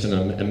had just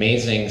an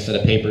amazing set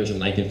of papers in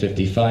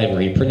 1955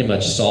 where he pretty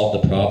much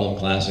solved the problem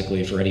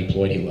classically for any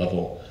ploidy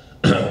level.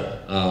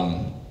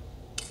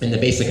 And the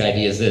basic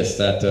idea is this,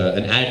 that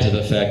an additive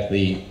effect,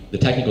 the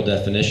technical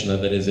definition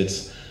of it is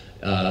it's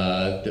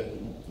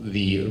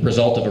the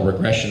result of a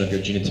regression of your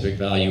genotypic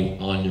value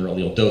on your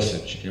allele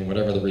dosage. And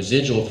whatever the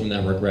residual from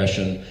that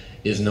regression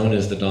is known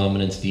as the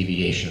dominance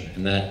deviation.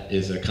 And that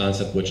is a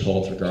concept which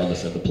holds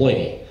regardless of the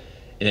ploidy.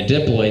 In a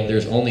diploid,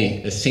 there's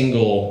only a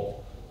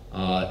single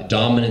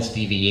dominance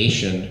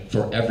deviation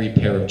for every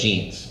pair of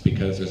genes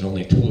because there's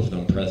only 2 of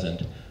them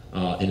present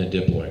in a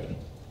diploid.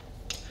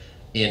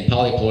 In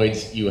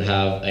polyploids, you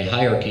have a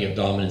hierarchy of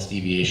dominance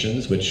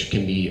deviations, which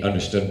can be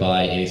understood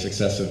by a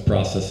successive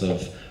process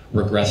of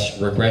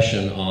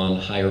regression on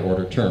higher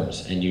order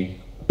terms. And you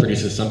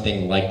produces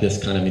something like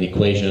this kind of an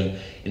equation.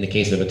 In the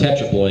case of a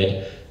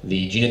tetraploid,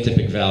 the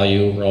genotypic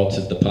value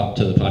relative to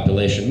the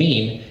population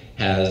mean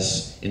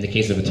has, in the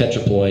case of a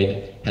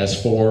tetraploid,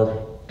 has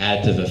 4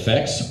 additive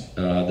effects.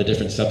 The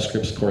different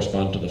subscripts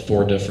correspond to the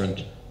 4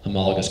 different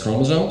homologous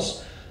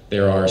chromosomes.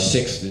 There are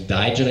 6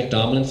 digenic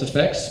dominance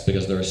effects,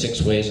 because there are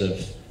 6 ways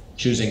of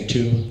choosing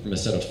 2 from a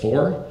set of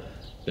 4.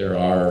 There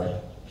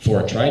are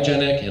 4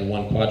 trigenic and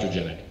 1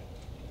 quadrigenic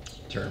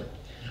term.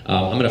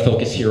 I'm going to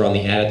focus here on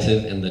the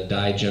additive and the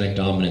digenic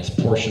dominance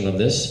portion of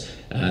this.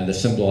 And the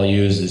symbol I'll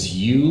use is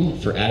U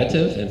for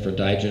additive, and for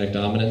digenic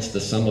dominance,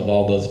 the sum of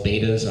all those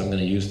betas, I'm going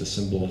to use the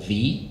symbol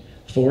V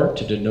for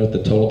to denote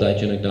the total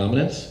digenic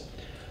dominance.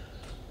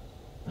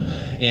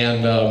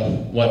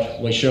 And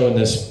what we show in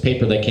this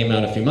paper that came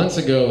out a few months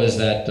ago is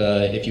that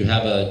if you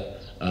have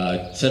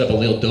a set of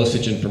allele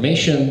dosage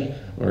information,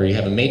 or you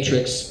have a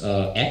matrix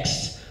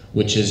X,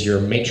 which is your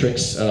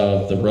matrix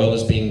of the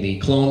rows being the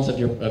clones of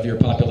your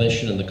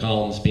population and the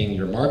columns being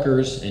your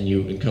markers, and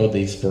you encode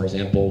these, for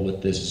example,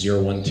 with this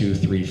 0, 1, 2,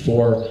 3,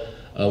 4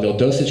 allele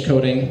dosage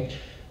coding.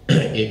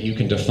 If you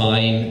can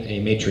define a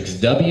matrix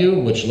W,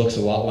 which looks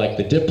a lot like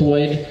the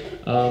diploid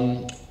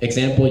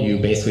example, you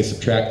basically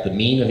subtract the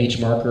mean of each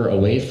marker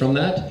away from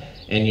that,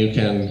 and you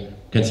can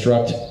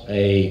construct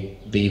the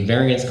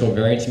variance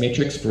covariance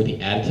matrix for the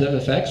additive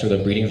effects, or the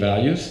breeding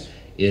values,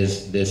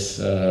 is this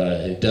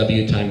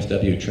W times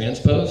W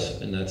transpose,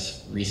 and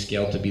that's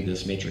rescaled to be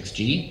this matrix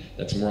G.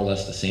 That's more or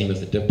less the same as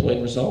the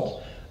diploid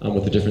result,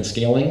 with a different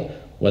scaling.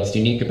 What's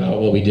unique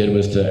about what we did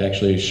was to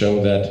actually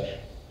show that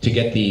to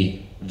get the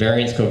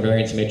variance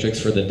covariance matrix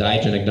for the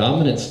digenic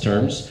dominance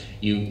terms,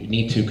 you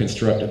need to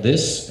construct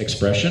this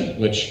expression,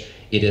 which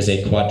it is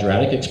a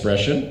quadratic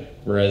expression,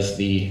 whereas for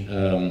the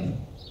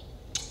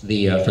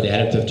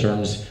additive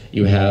terms,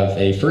 you have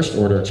a first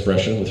order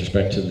expression with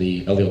respect to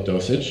the allele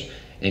dosage,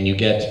 and you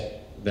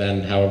get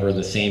then, however,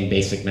 the same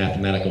basic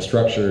mathematical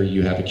structure.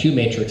 You have a Q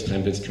matrix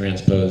times its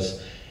transpose,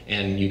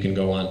 and you can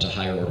go on to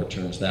higher order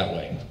terms that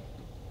way.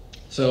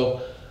 So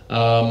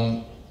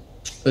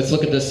let's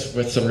look at this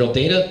with some real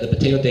data. The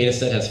potato data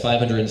set has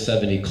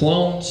 570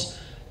 clones.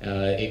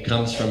 It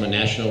comes from a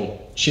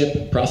national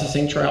chip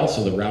processing trial,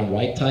 so the round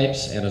white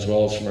types, and as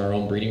well as from our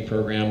own breeding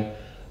program,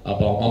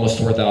 about almost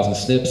 4,000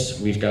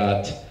 SNPs. We've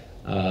got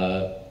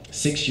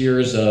 6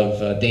 years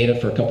of data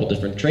for a couple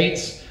different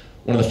traits.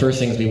 One of the first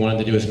things we wanted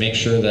to do is make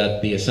sure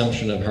that the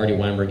assumption of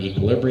Hardy-Weinberg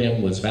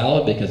equilibrium was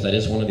valid, because that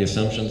is one of the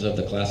assumptions of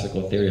the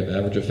classical theory of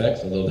average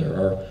effects, although there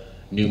are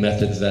new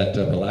methods that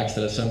relax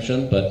that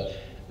assumption. But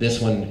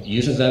this one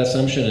uses that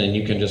assumption, and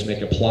you can just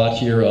make a plot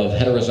here of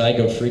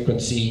heterozygote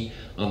frequency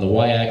on the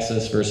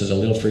y-axis versus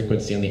allele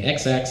frequency on the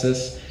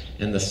x-axis,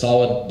 and the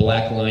solid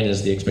black line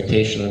is the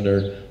expectation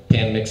under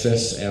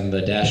panmixis, and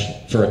the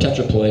dash for a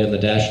tetraploid, and the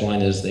dashed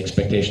line is the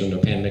expectation under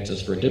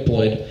panmixis for a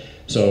diploid.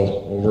 So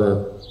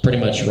we're pretty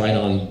much right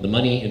on the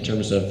money in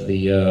terms of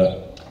the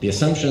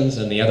assumptions,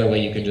 and the other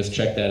way you can just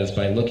check that is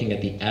by looking at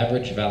the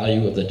average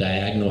value of the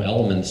diagonal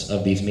elements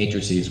of these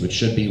matrices, which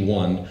should be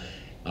 1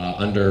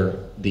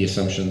 under the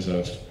assumptions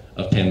of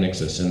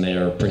panmixis, and they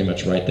are pretty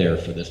much right there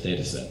for this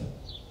data set.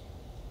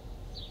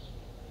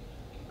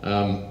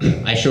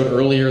 I showed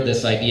earlier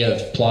this idea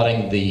of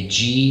plotting the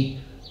G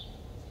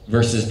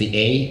versus the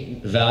A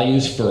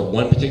values for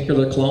one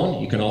particular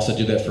clone. You can also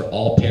do that for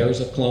all pairs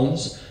of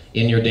clones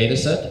in your data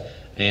set,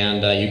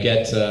 and you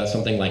get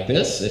something like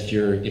this.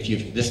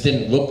 This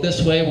didn't look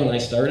this way when I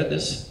started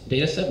this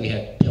data set. We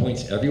had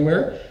points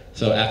everywhere.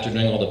 So after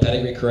doing all the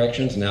pedigree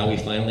corrections, now we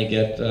finally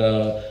get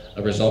a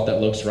result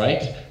that looks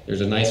right.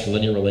 There's a nice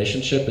linear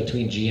relationship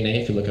between G and A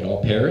if you look at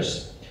all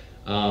pairs.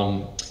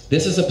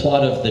 This is a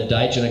plot of the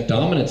digenic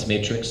dominance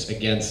matrix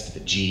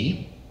against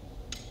G,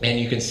 and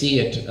you can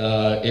see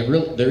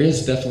there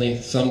is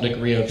definitely some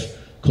degree of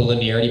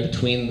collinearity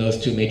between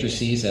those 2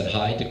 matrices at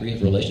high degree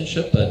of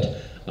relationship, but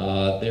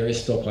there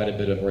is still quite a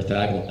bit of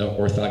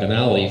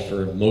orthogonality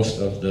for most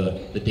of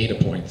the data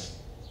points.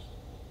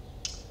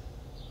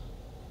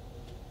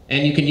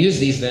 And you can use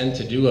these then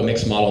to do a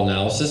mixed model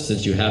analysis.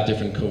 Since you have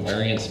different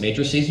covariance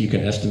matrices, you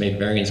can estimate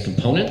variance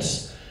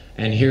components.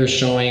 And here's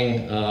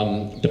showing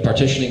the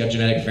partitioning of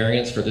genetic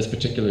variance for this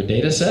particular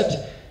data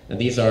set. And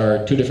these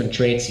are 2 different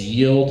traits,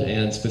 yield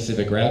and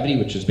specific gravity,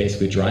 which is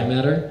basically dry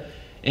matter.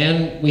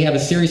 And we have a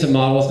series of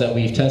models that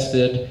we've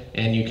tested,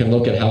 and you can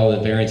look at how the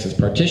variance is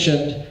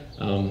partitioned.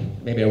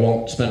 Maybe I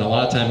won't spend a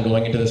lot of time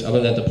going into this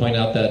other than to point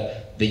out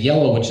that the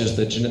yellow, which is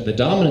the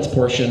dominance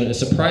portion, is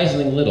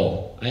surprisingly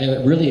little. I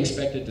really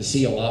expected to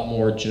see a lot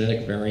more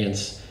genetic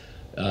variance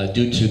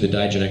due to the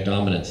digenetic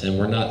dominance, and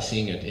we're not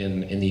seeing it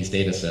in these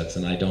data sets,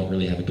 and I don't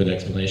really have a good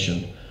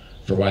explanation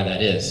for why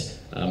that is.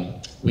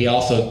 We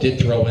also did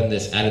throw in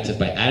this additive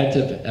by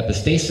additive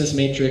epistasis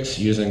matrix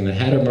using the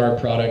Hadamard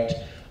product,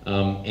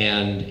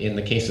 and in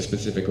the case of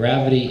specific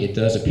gravity, it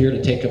does appear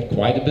to take up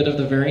quite a bit of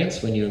the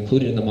variance when you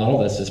include it in the model.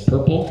 That's this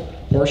purple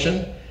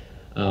portion.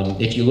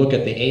 If you look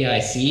at the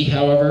AIC,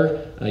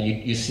 however,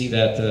 you see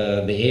that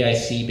the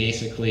AIC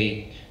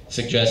basically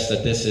suggests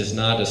that this is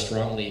not as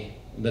strongly,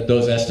 that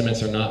those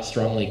estimates are not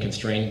strongly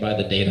constrained by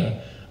the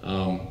data.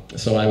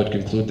 So I would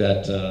conclude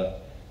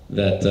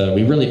that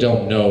we really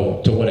don't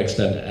know to what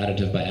extent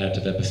additive by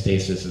additive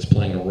epistasis is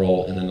playing a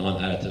role in the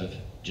non-additive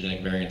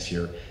genetic variance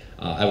here.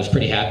 I was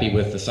pretty happy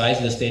with the size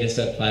of this data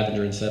set,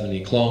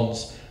 570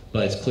 clones,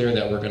 but it's clear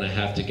that we're going to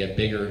have to get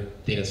bigger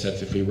data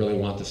sets if we really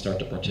want to start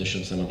to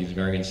partition some of these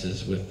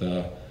variances with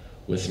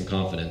some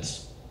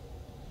confidence.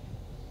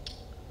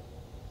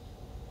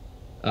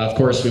 Of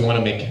course, we want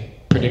to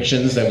make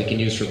predictions that we can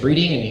use for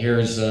breeding, and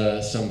here's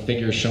some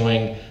figures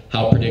showing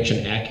how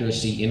prediction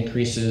accuracy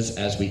increases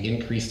as we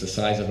increase the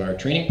size of our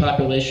training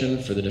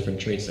population for the different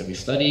traits that we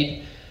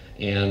studied.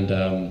 And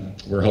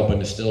we're hoping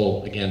to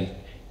still, again,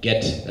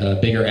 get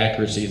bigger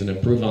accuracies and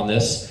improve on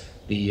this.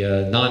 The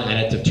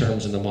non-additive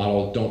terms in the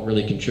model don't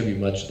really contribute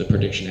much to the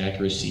prediction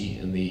accuracy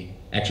in the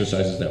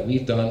exercises that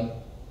we've done.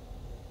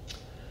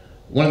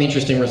 One of the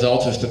interesting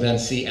results is to then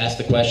ask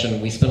the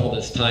question, we spent all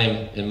this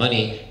time and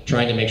money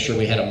trying to make sure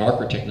we had a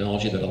marker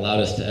technology that allowed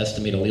us to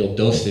estimate allele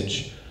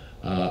dosage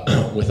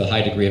with a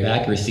high degree of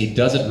accuracy.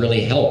 Does it really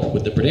help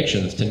with the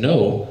predictions to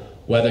know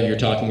whether you're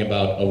talking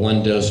about a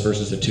 1-dose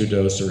versus a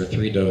 2-dose or a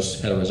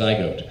 3-dose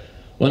heterozygote?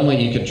 One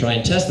way you can try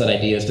and test that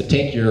idea is to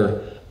take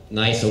your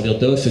nice allele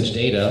dosage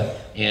data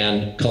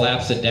and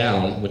collapse it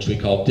down, which we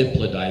call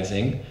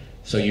diploidizing.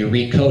 So you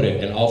recode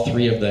it, and all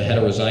 3 of the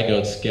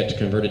heterozygotes get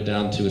converted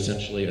down to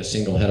essentially a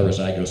single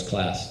heterozygous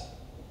class.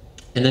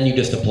 And then you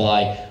just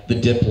apply the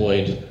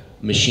diploid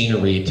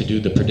machinery to do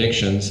the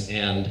predictions,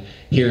 and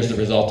here's the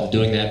result of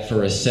doing that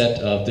for a set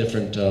of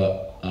different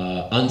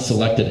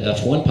unselected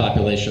F1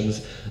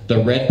 populations.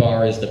 The red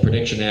bar is the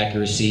prediction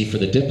accuracy for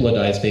the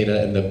diploidized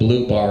data, and the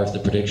blue bar is the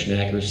prediction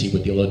accuracy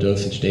with the allele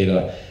dosage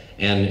data.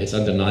 And it's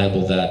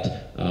undeniable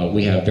that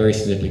we have very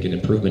significant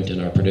improvement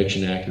in our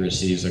prediction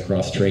accuracies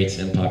across traits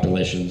and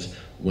populations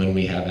when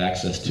we have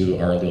access to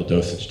our allele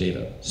dosage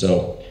data.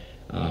 So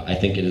I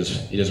think it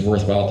is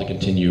worthwhile to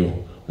continue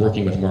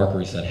working with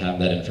markers that have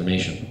that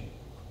information.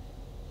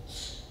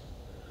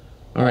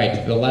 All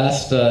right, the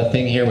last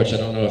thing here, which I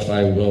don't know if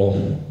I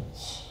will,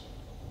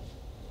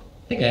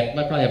 I think I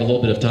might probably have a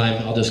little bit of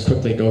time. I'll just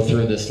quickly go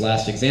through this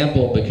last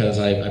example because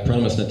I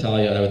promised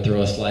Natalia I would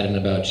throw a slide in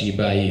about G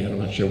by E. I'm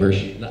not sure where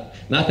she,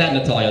 not that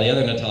Natalia, the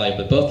other Natalia,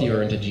 but both of you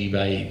are into G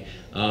by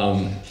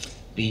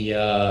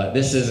E.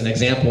 This is an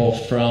example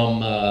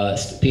from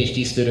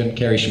PhD student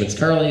Carrie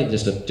Schmitz-Carley,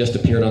 just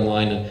appeared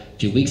online a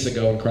few weeks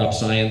ago in Crop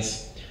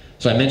Science.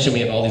 So I mentioned we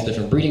have all these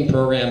different breeding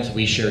programs,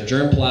 we share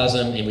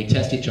germplasm, and we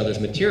test each other's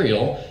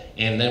material,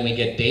 and then we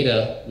get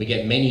data, we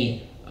get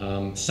many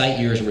site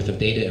years worth of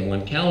data in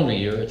 1 calendar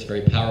year. It's a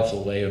very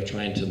powerful way of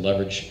trying to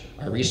leverage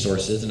our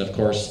resources. And of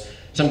course,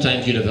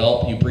 sometimes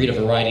you breed a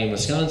variety in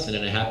Wisconsin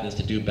and it happens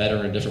to do better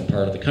in a different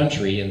part of the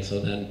country. And so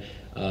then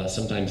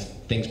sometimes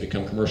things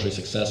become commercially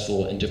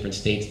successful in different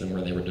states than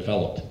where they were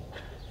developed.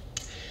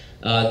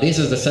 This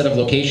is the set of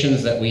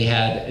locations that we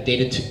had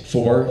data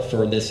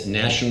for this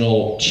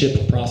national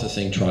chip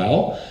processing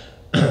trial.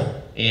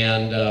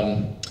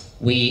 And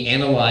we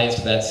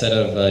analyzed that set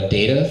of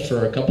data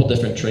for a couple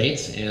different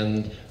traits,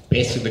 and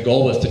basically the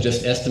goal was to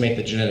just estimate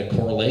the genetic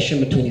correlation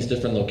between these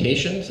different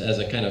locations as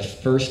a kind of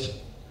first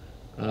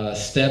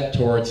step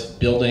towards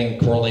building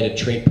correlated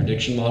trait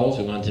prediction models.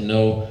 We wanted to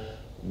know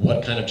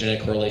what kind of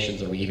genetic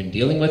correlations are we even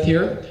dealing with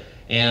here.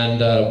 And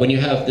when you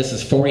have, this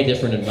is 40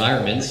 different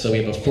environments, so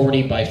we have a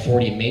 40 by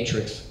 40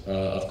 matrix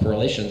of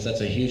correlations.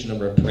 That's a huge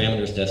number of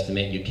parameters to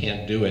estimate. You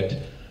can't do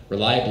it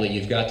reliably.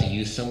 You've got to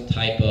use some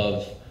type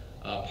of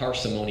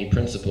parsimony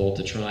principle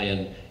to try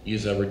and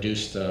use a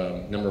reduced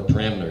number of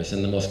parameters.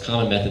 And the most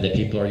common method that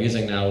people are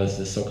using now is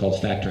this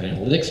so-called factor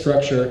analytic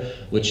structure,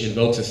 which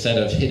invokes a set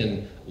of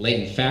hidden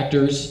latent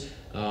factors.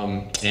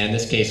 And in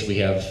this case,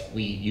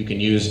 you can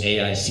use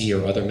AIC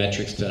or other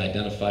metrics to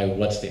identify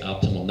what's the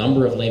optimal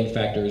number of latent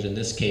factors. In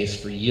this case,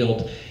 for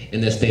yield,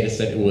 in this data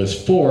set, it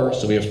was 4.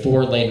 So we have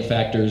 4 latent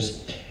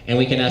factors. And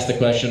we can ask the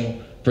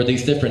question, for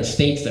these different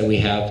states that we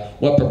have,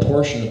 what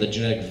proportion of the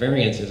genetic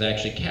variance is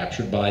actually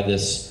captured by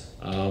this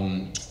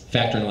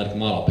factor analytic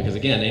model? Because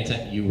again,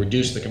 anytime you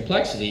reduce the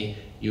complexity,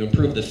 you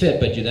improve the fit,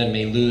 but you then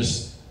may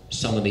lose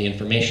some of the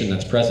information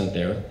that's present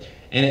there.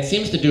 And it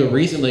seems to do a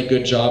reasonably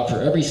good job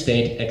for every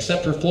state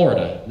except for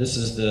Florida. This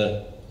is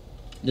the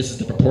This is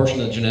the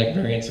proportion of the genetic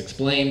variants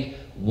explained.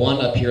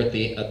 1 up here at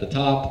the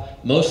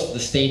top. Most of the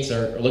states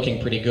are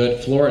looking pretty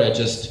good. Florida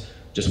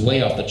just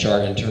way off the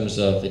chart in terms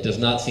of, it does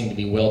not seem to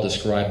be well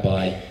described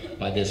by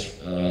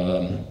this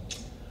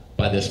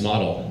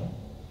model.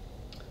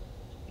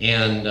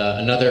 And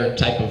another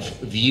type of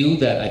view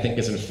that I think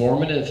is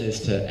informative is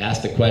to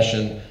ask the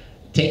question,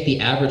 take the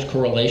average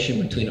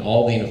correlation between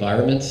all the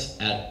environments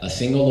at a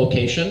single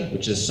location,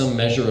 which is some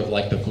measure of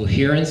like the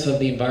coherence of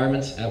the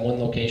environments at one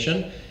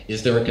location.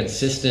 Is there a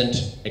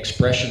consistent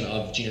expression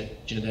of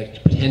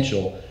genetic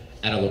potential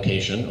at a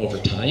location over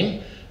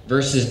time,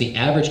 versus the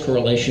average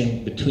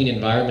correlation between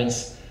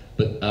environments,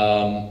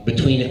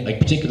 between a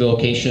particular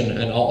location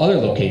and all other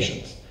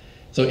locations.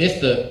 So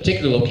if the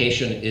particular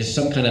location is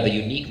some kind of a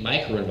unique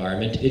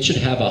microenvironment, it should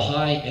have a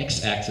high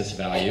x-axis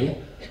value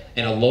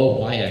and a low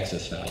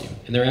y-axis value.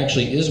 And there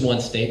actually is one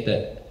state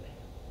that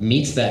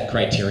meets that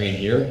criterion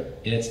here,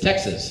 and it's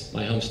Texas,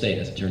 my home state,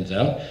 as it turns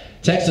out.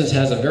 Texas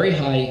has a very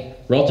high,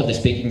 relatively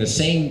speaking, the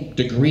same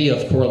degree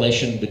of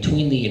correlation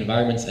between the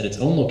environments at its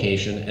own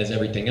location as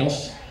everything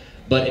else,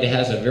 but it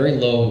has a very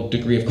low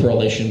degree of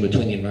correlation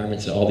between the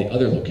environments at all the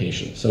other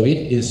locations. So it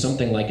is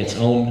something like its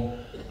own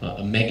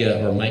a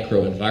mega or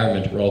micro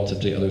environment relative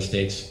to the other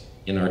states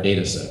in our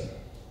data set.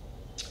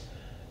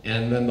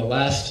 And then the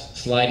last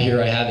slide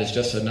here I have is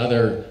just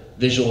another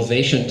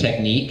visualization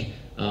technique.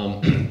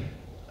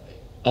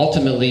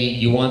 Ultimately,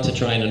 you want to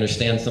try and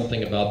understand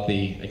something about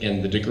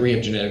the degree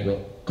of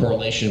genetic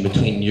correlation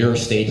between your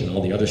state and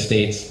all the other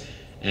states.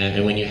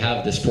 And when you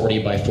have this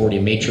 40 by 40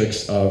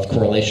 matrix of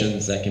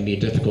correlations, that can be a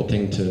difficult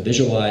thing to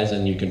visualize,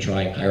 and you can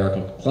try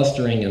hierarchical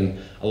clustering and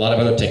a lot of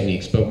other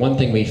techniques. But one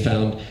thing we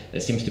found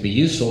that seems to be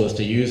useful is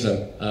to use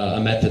a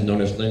method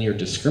known as linear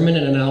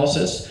discriminant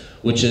analysis,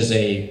 which is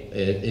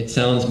it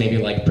sounds maybe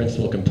like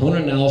principal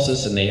component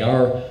analysis, and they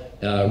are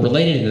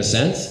related in a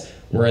sense,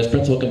 whereas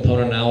principal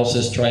component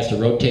analysis tries to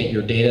rotate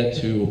your data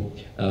to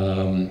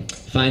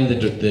find the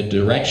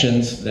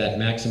directions that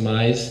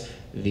maximize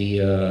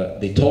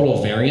the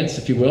total variance,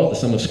 if you will, the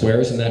sum of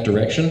squares in that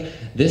direction.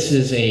 This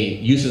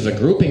uses a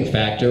grouping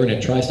factor, and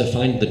it tries to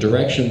find the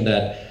direction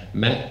that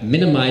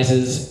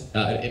maximizes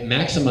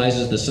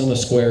the sum of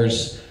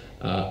squares.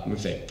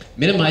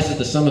 Minimizes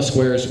the sum of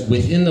squares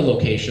within the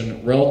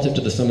location relative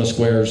to the sum of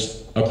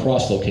squares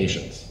across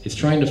locations. It's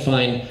trying to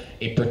find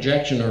a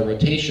projection or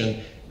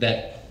rotation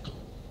that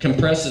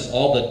compresses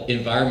all the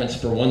environments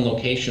for one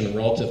location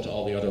relative to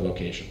all the other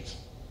locations.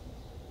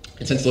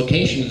 And since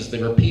location is the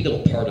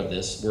repeatable part of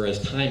this, whereas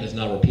time is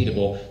not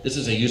repeatable, this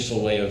is a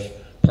useful way of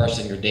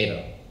parsing your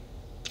data.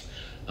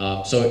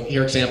 So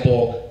here,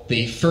 example,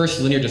 the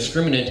first linear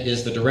discriminant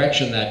is the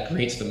direction that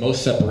creates the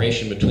most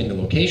separation between the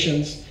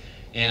locations,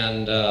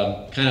 and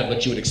kind of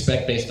what you would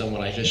expect based on what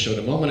I just showed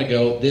a moment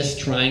ago. This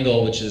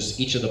triangle, which is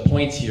each of the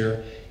points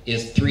here,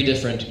 is 3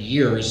 different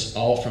years,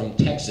 all from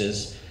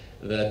Texas.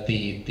 That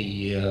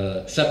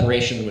the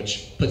separation,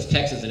 which puts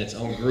Texas in its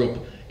own group,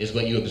 is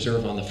what you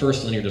observe on the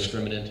first linear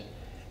discriminant.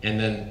 And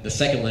then the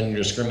second linear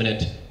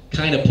discriminant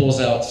kind of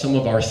pulls out some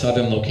of our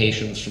southern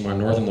locations from our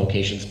northern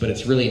locations, but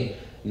it's really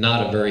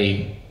not a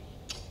very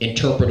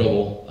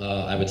interpretable,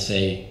 I would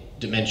say,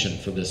 dimension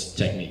for this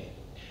technique.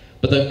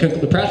 But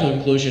the practical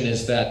conclusion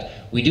is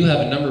that we do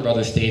have a number of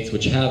other states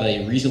which have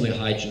a reasonably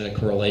high genetic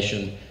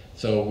correlation,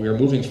 so we're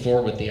moving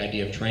forward with the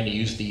idea of trying to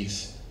use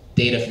these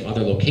data from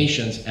other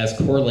locations as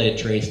correlated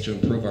traits to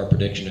improve our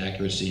prediction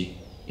accuracy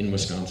in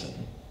Wisconsin.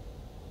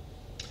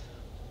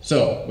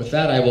 So with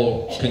that, I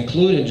will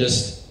conclude and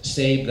just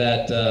say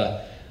that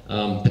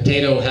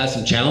potato has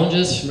some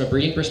challenges from a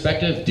breeding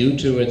perspective due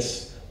to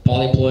its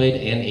polyploid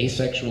and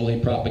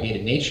asexually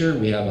propagated nature.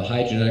 We have a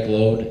high genetic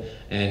load,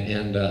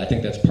 and I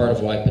think that's part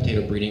of why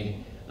potato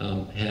breeding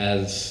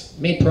has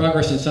made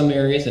progress in some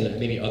areas and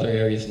maybe other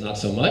areas not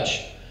so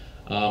much.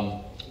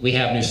 We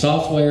have new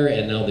software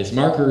and now these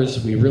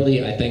markers. We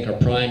really, I think, are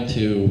primed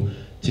to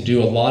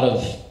do a lot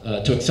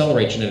of, to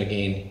accelerate genetic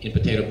gain in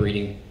potato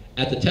breeding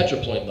at the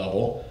tetraploid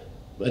level.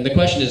 And the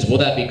question is, will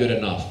that be good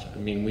enough? I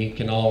mean, we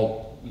can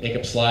all make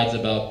up slides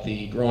about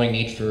the growing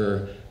need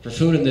for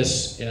food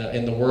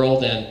in the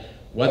world, and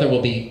whether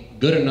we'll be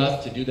good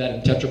enough to do that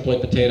in tetraploid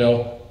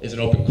potato is an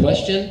open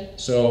question.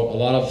 So a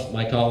lot of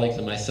my colleagues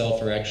and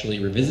myself are actually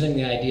revisiting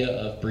the idea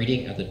of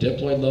breeding at the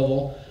diploid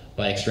level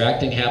by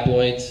extracting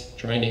haploids,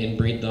 trying to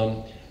inbreed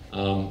them,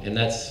 and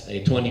that's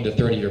a 20 to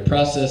 30 year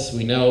process,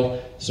 we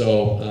know.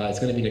 So it's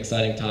going to be an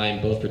exciting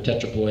time both for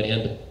tetraploid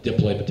and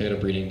diploid potato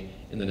breeding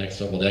in the next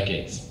several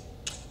decades.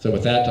 So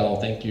with that,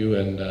 I'll thank you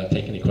and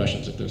take any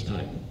questions if there's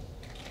time.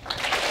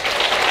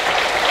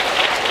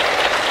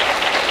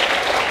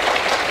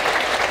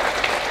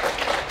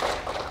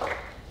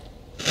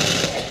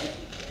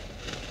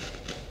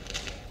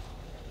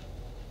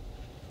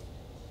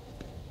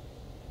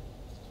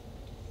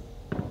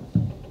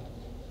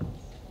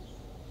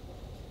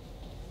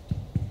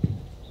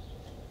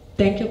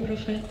 Thank you,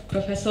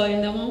 Professor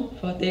Endelman,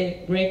 for the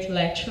great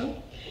lecture.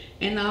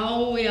 And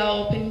now we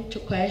are open to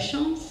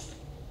questions.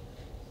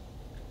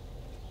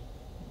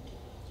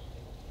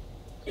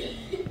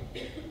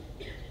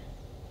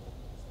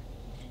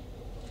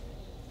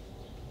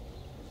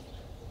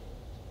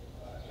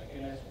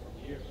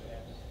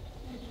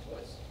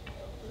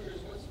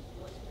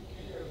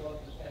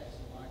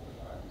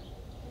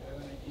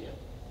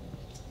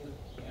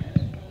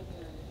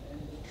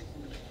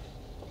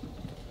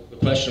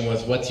 question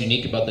was what's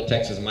unique about the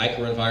Texas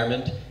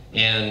microenvironment,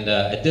 and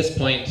at this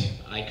point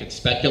I could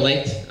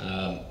speculate.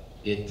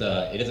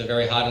 It is a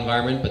very hot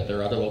environment, but there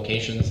are other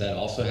locations that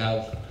also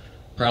have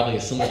probably a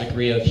similar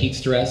degree of heat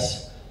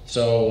stress.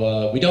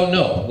 So we don't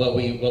know. What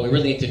we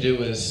really need to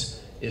do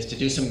is to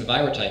do some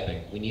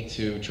envirotyping. We need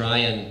to try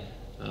and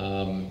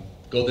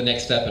go the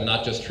next step and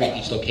not just treat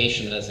each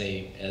location as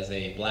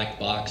a black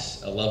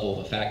box, a level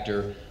of a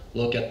factor.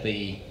 Look at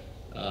the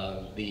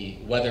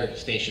weather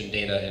station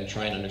data and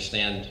try and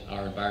understand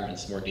our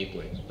environments more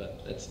deeply.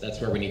 But that's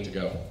where we need to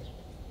go.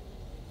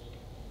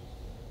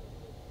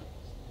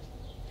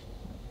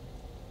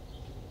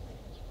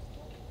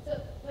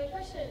 So my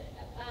question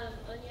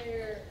on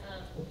your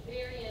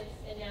variance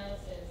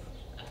analysis.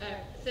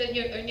 So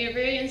on your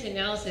variance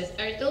analysis,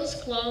 are those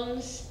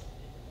clones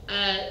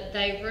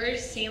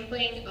diverse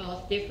sampling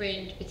of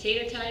different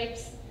potato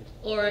types,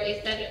 or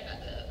is that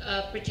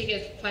a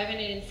particular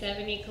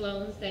 570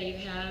 clones that you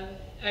have?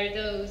 Are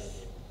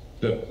those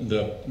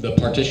the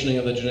partitioning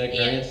of the genetic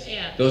variants?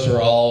 Yeah. Those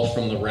are all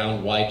from the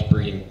round white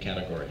breeding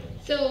category.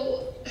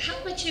 So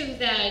how much of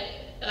that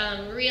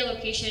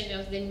reallocation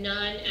of the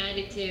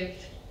non-additive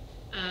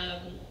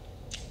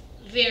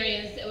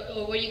variants,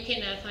 or where you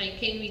cannot find,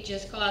 can be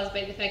just caused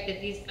by the fact that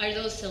these are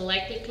those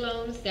selected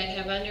clones that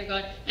have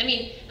undergone? I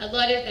mean, a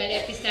lot of that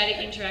epistatic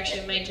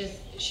interaction might just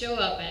show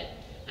up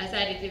as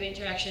additive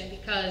interaction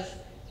because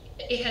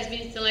it has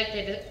been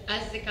selected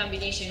as the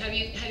combination. Have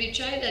you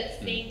tried that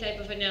same type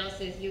of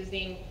analysis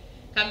using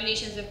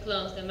combinations of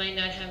clones that might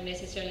not have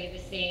necessarily the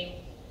same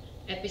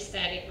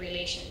epistatic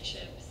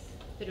relationships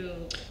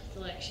through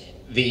selection?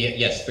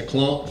 Yes, the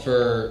clone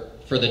for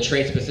the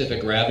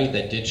trait-specific gravity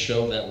that did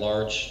show that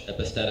large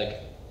epistatic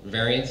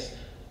variance,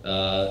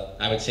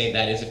 I would say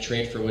that is a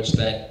trait for which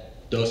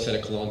those set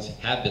of clones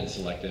have been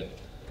selected.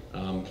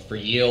 For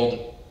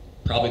yield,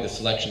 probably the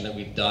selection that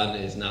we've done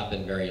has not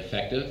been very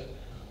effective,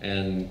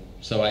 and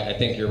so I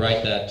think you're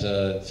right that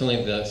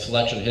certainly the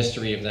selection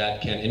history of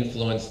that can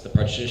influence the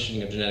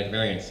partitioning of genetic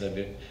variants.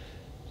 The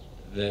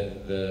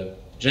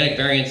genetic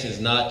variance is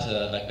not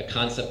a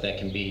concept that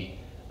can be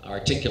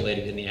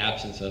articulated in the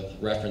absence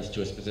of reference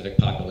to a specific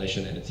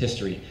population and its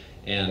history.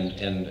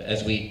 And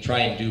as we try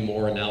and do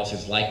more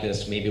analysis like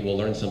this, maybe we'll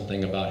learn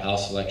something about how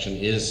selection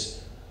is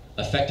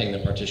affecting the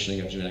partitioning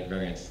of genetic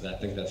variants. I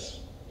think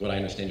that's what I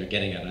understand you're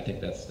getting at. I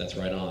think that's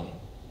right on.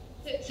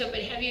 But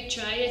have you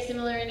tried a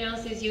similar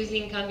analysis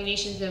using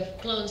combinations of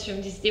clones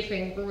from these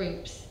different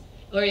groups?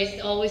 Or is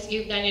it always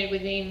you've done it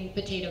within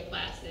potato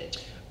classes?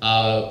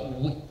 Part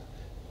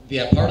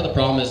of the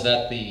problem is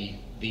that the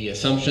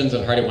assumptions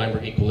of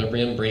Hardy-Weinberg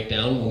equilibrium break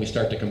down when we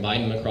start to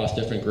combine them across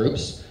different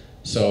groups.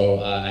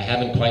 So I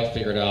haven't quite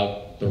figured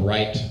out the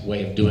right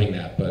way of doing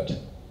that, but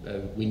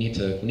we need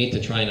to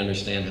try and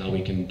understand how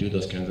we can do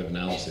those kinds of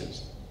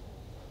analyses.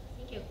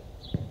 Thank you.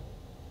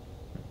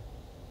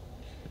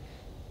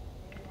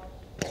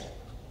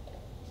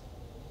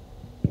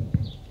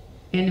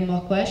 Any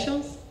more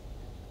questions?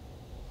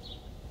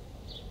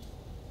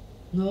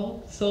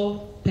 No?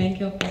 So, thank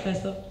you,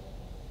 Professor.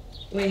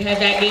 We have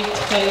a gift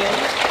for you.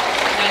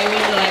 I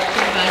would like to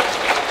invite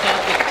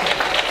Caltech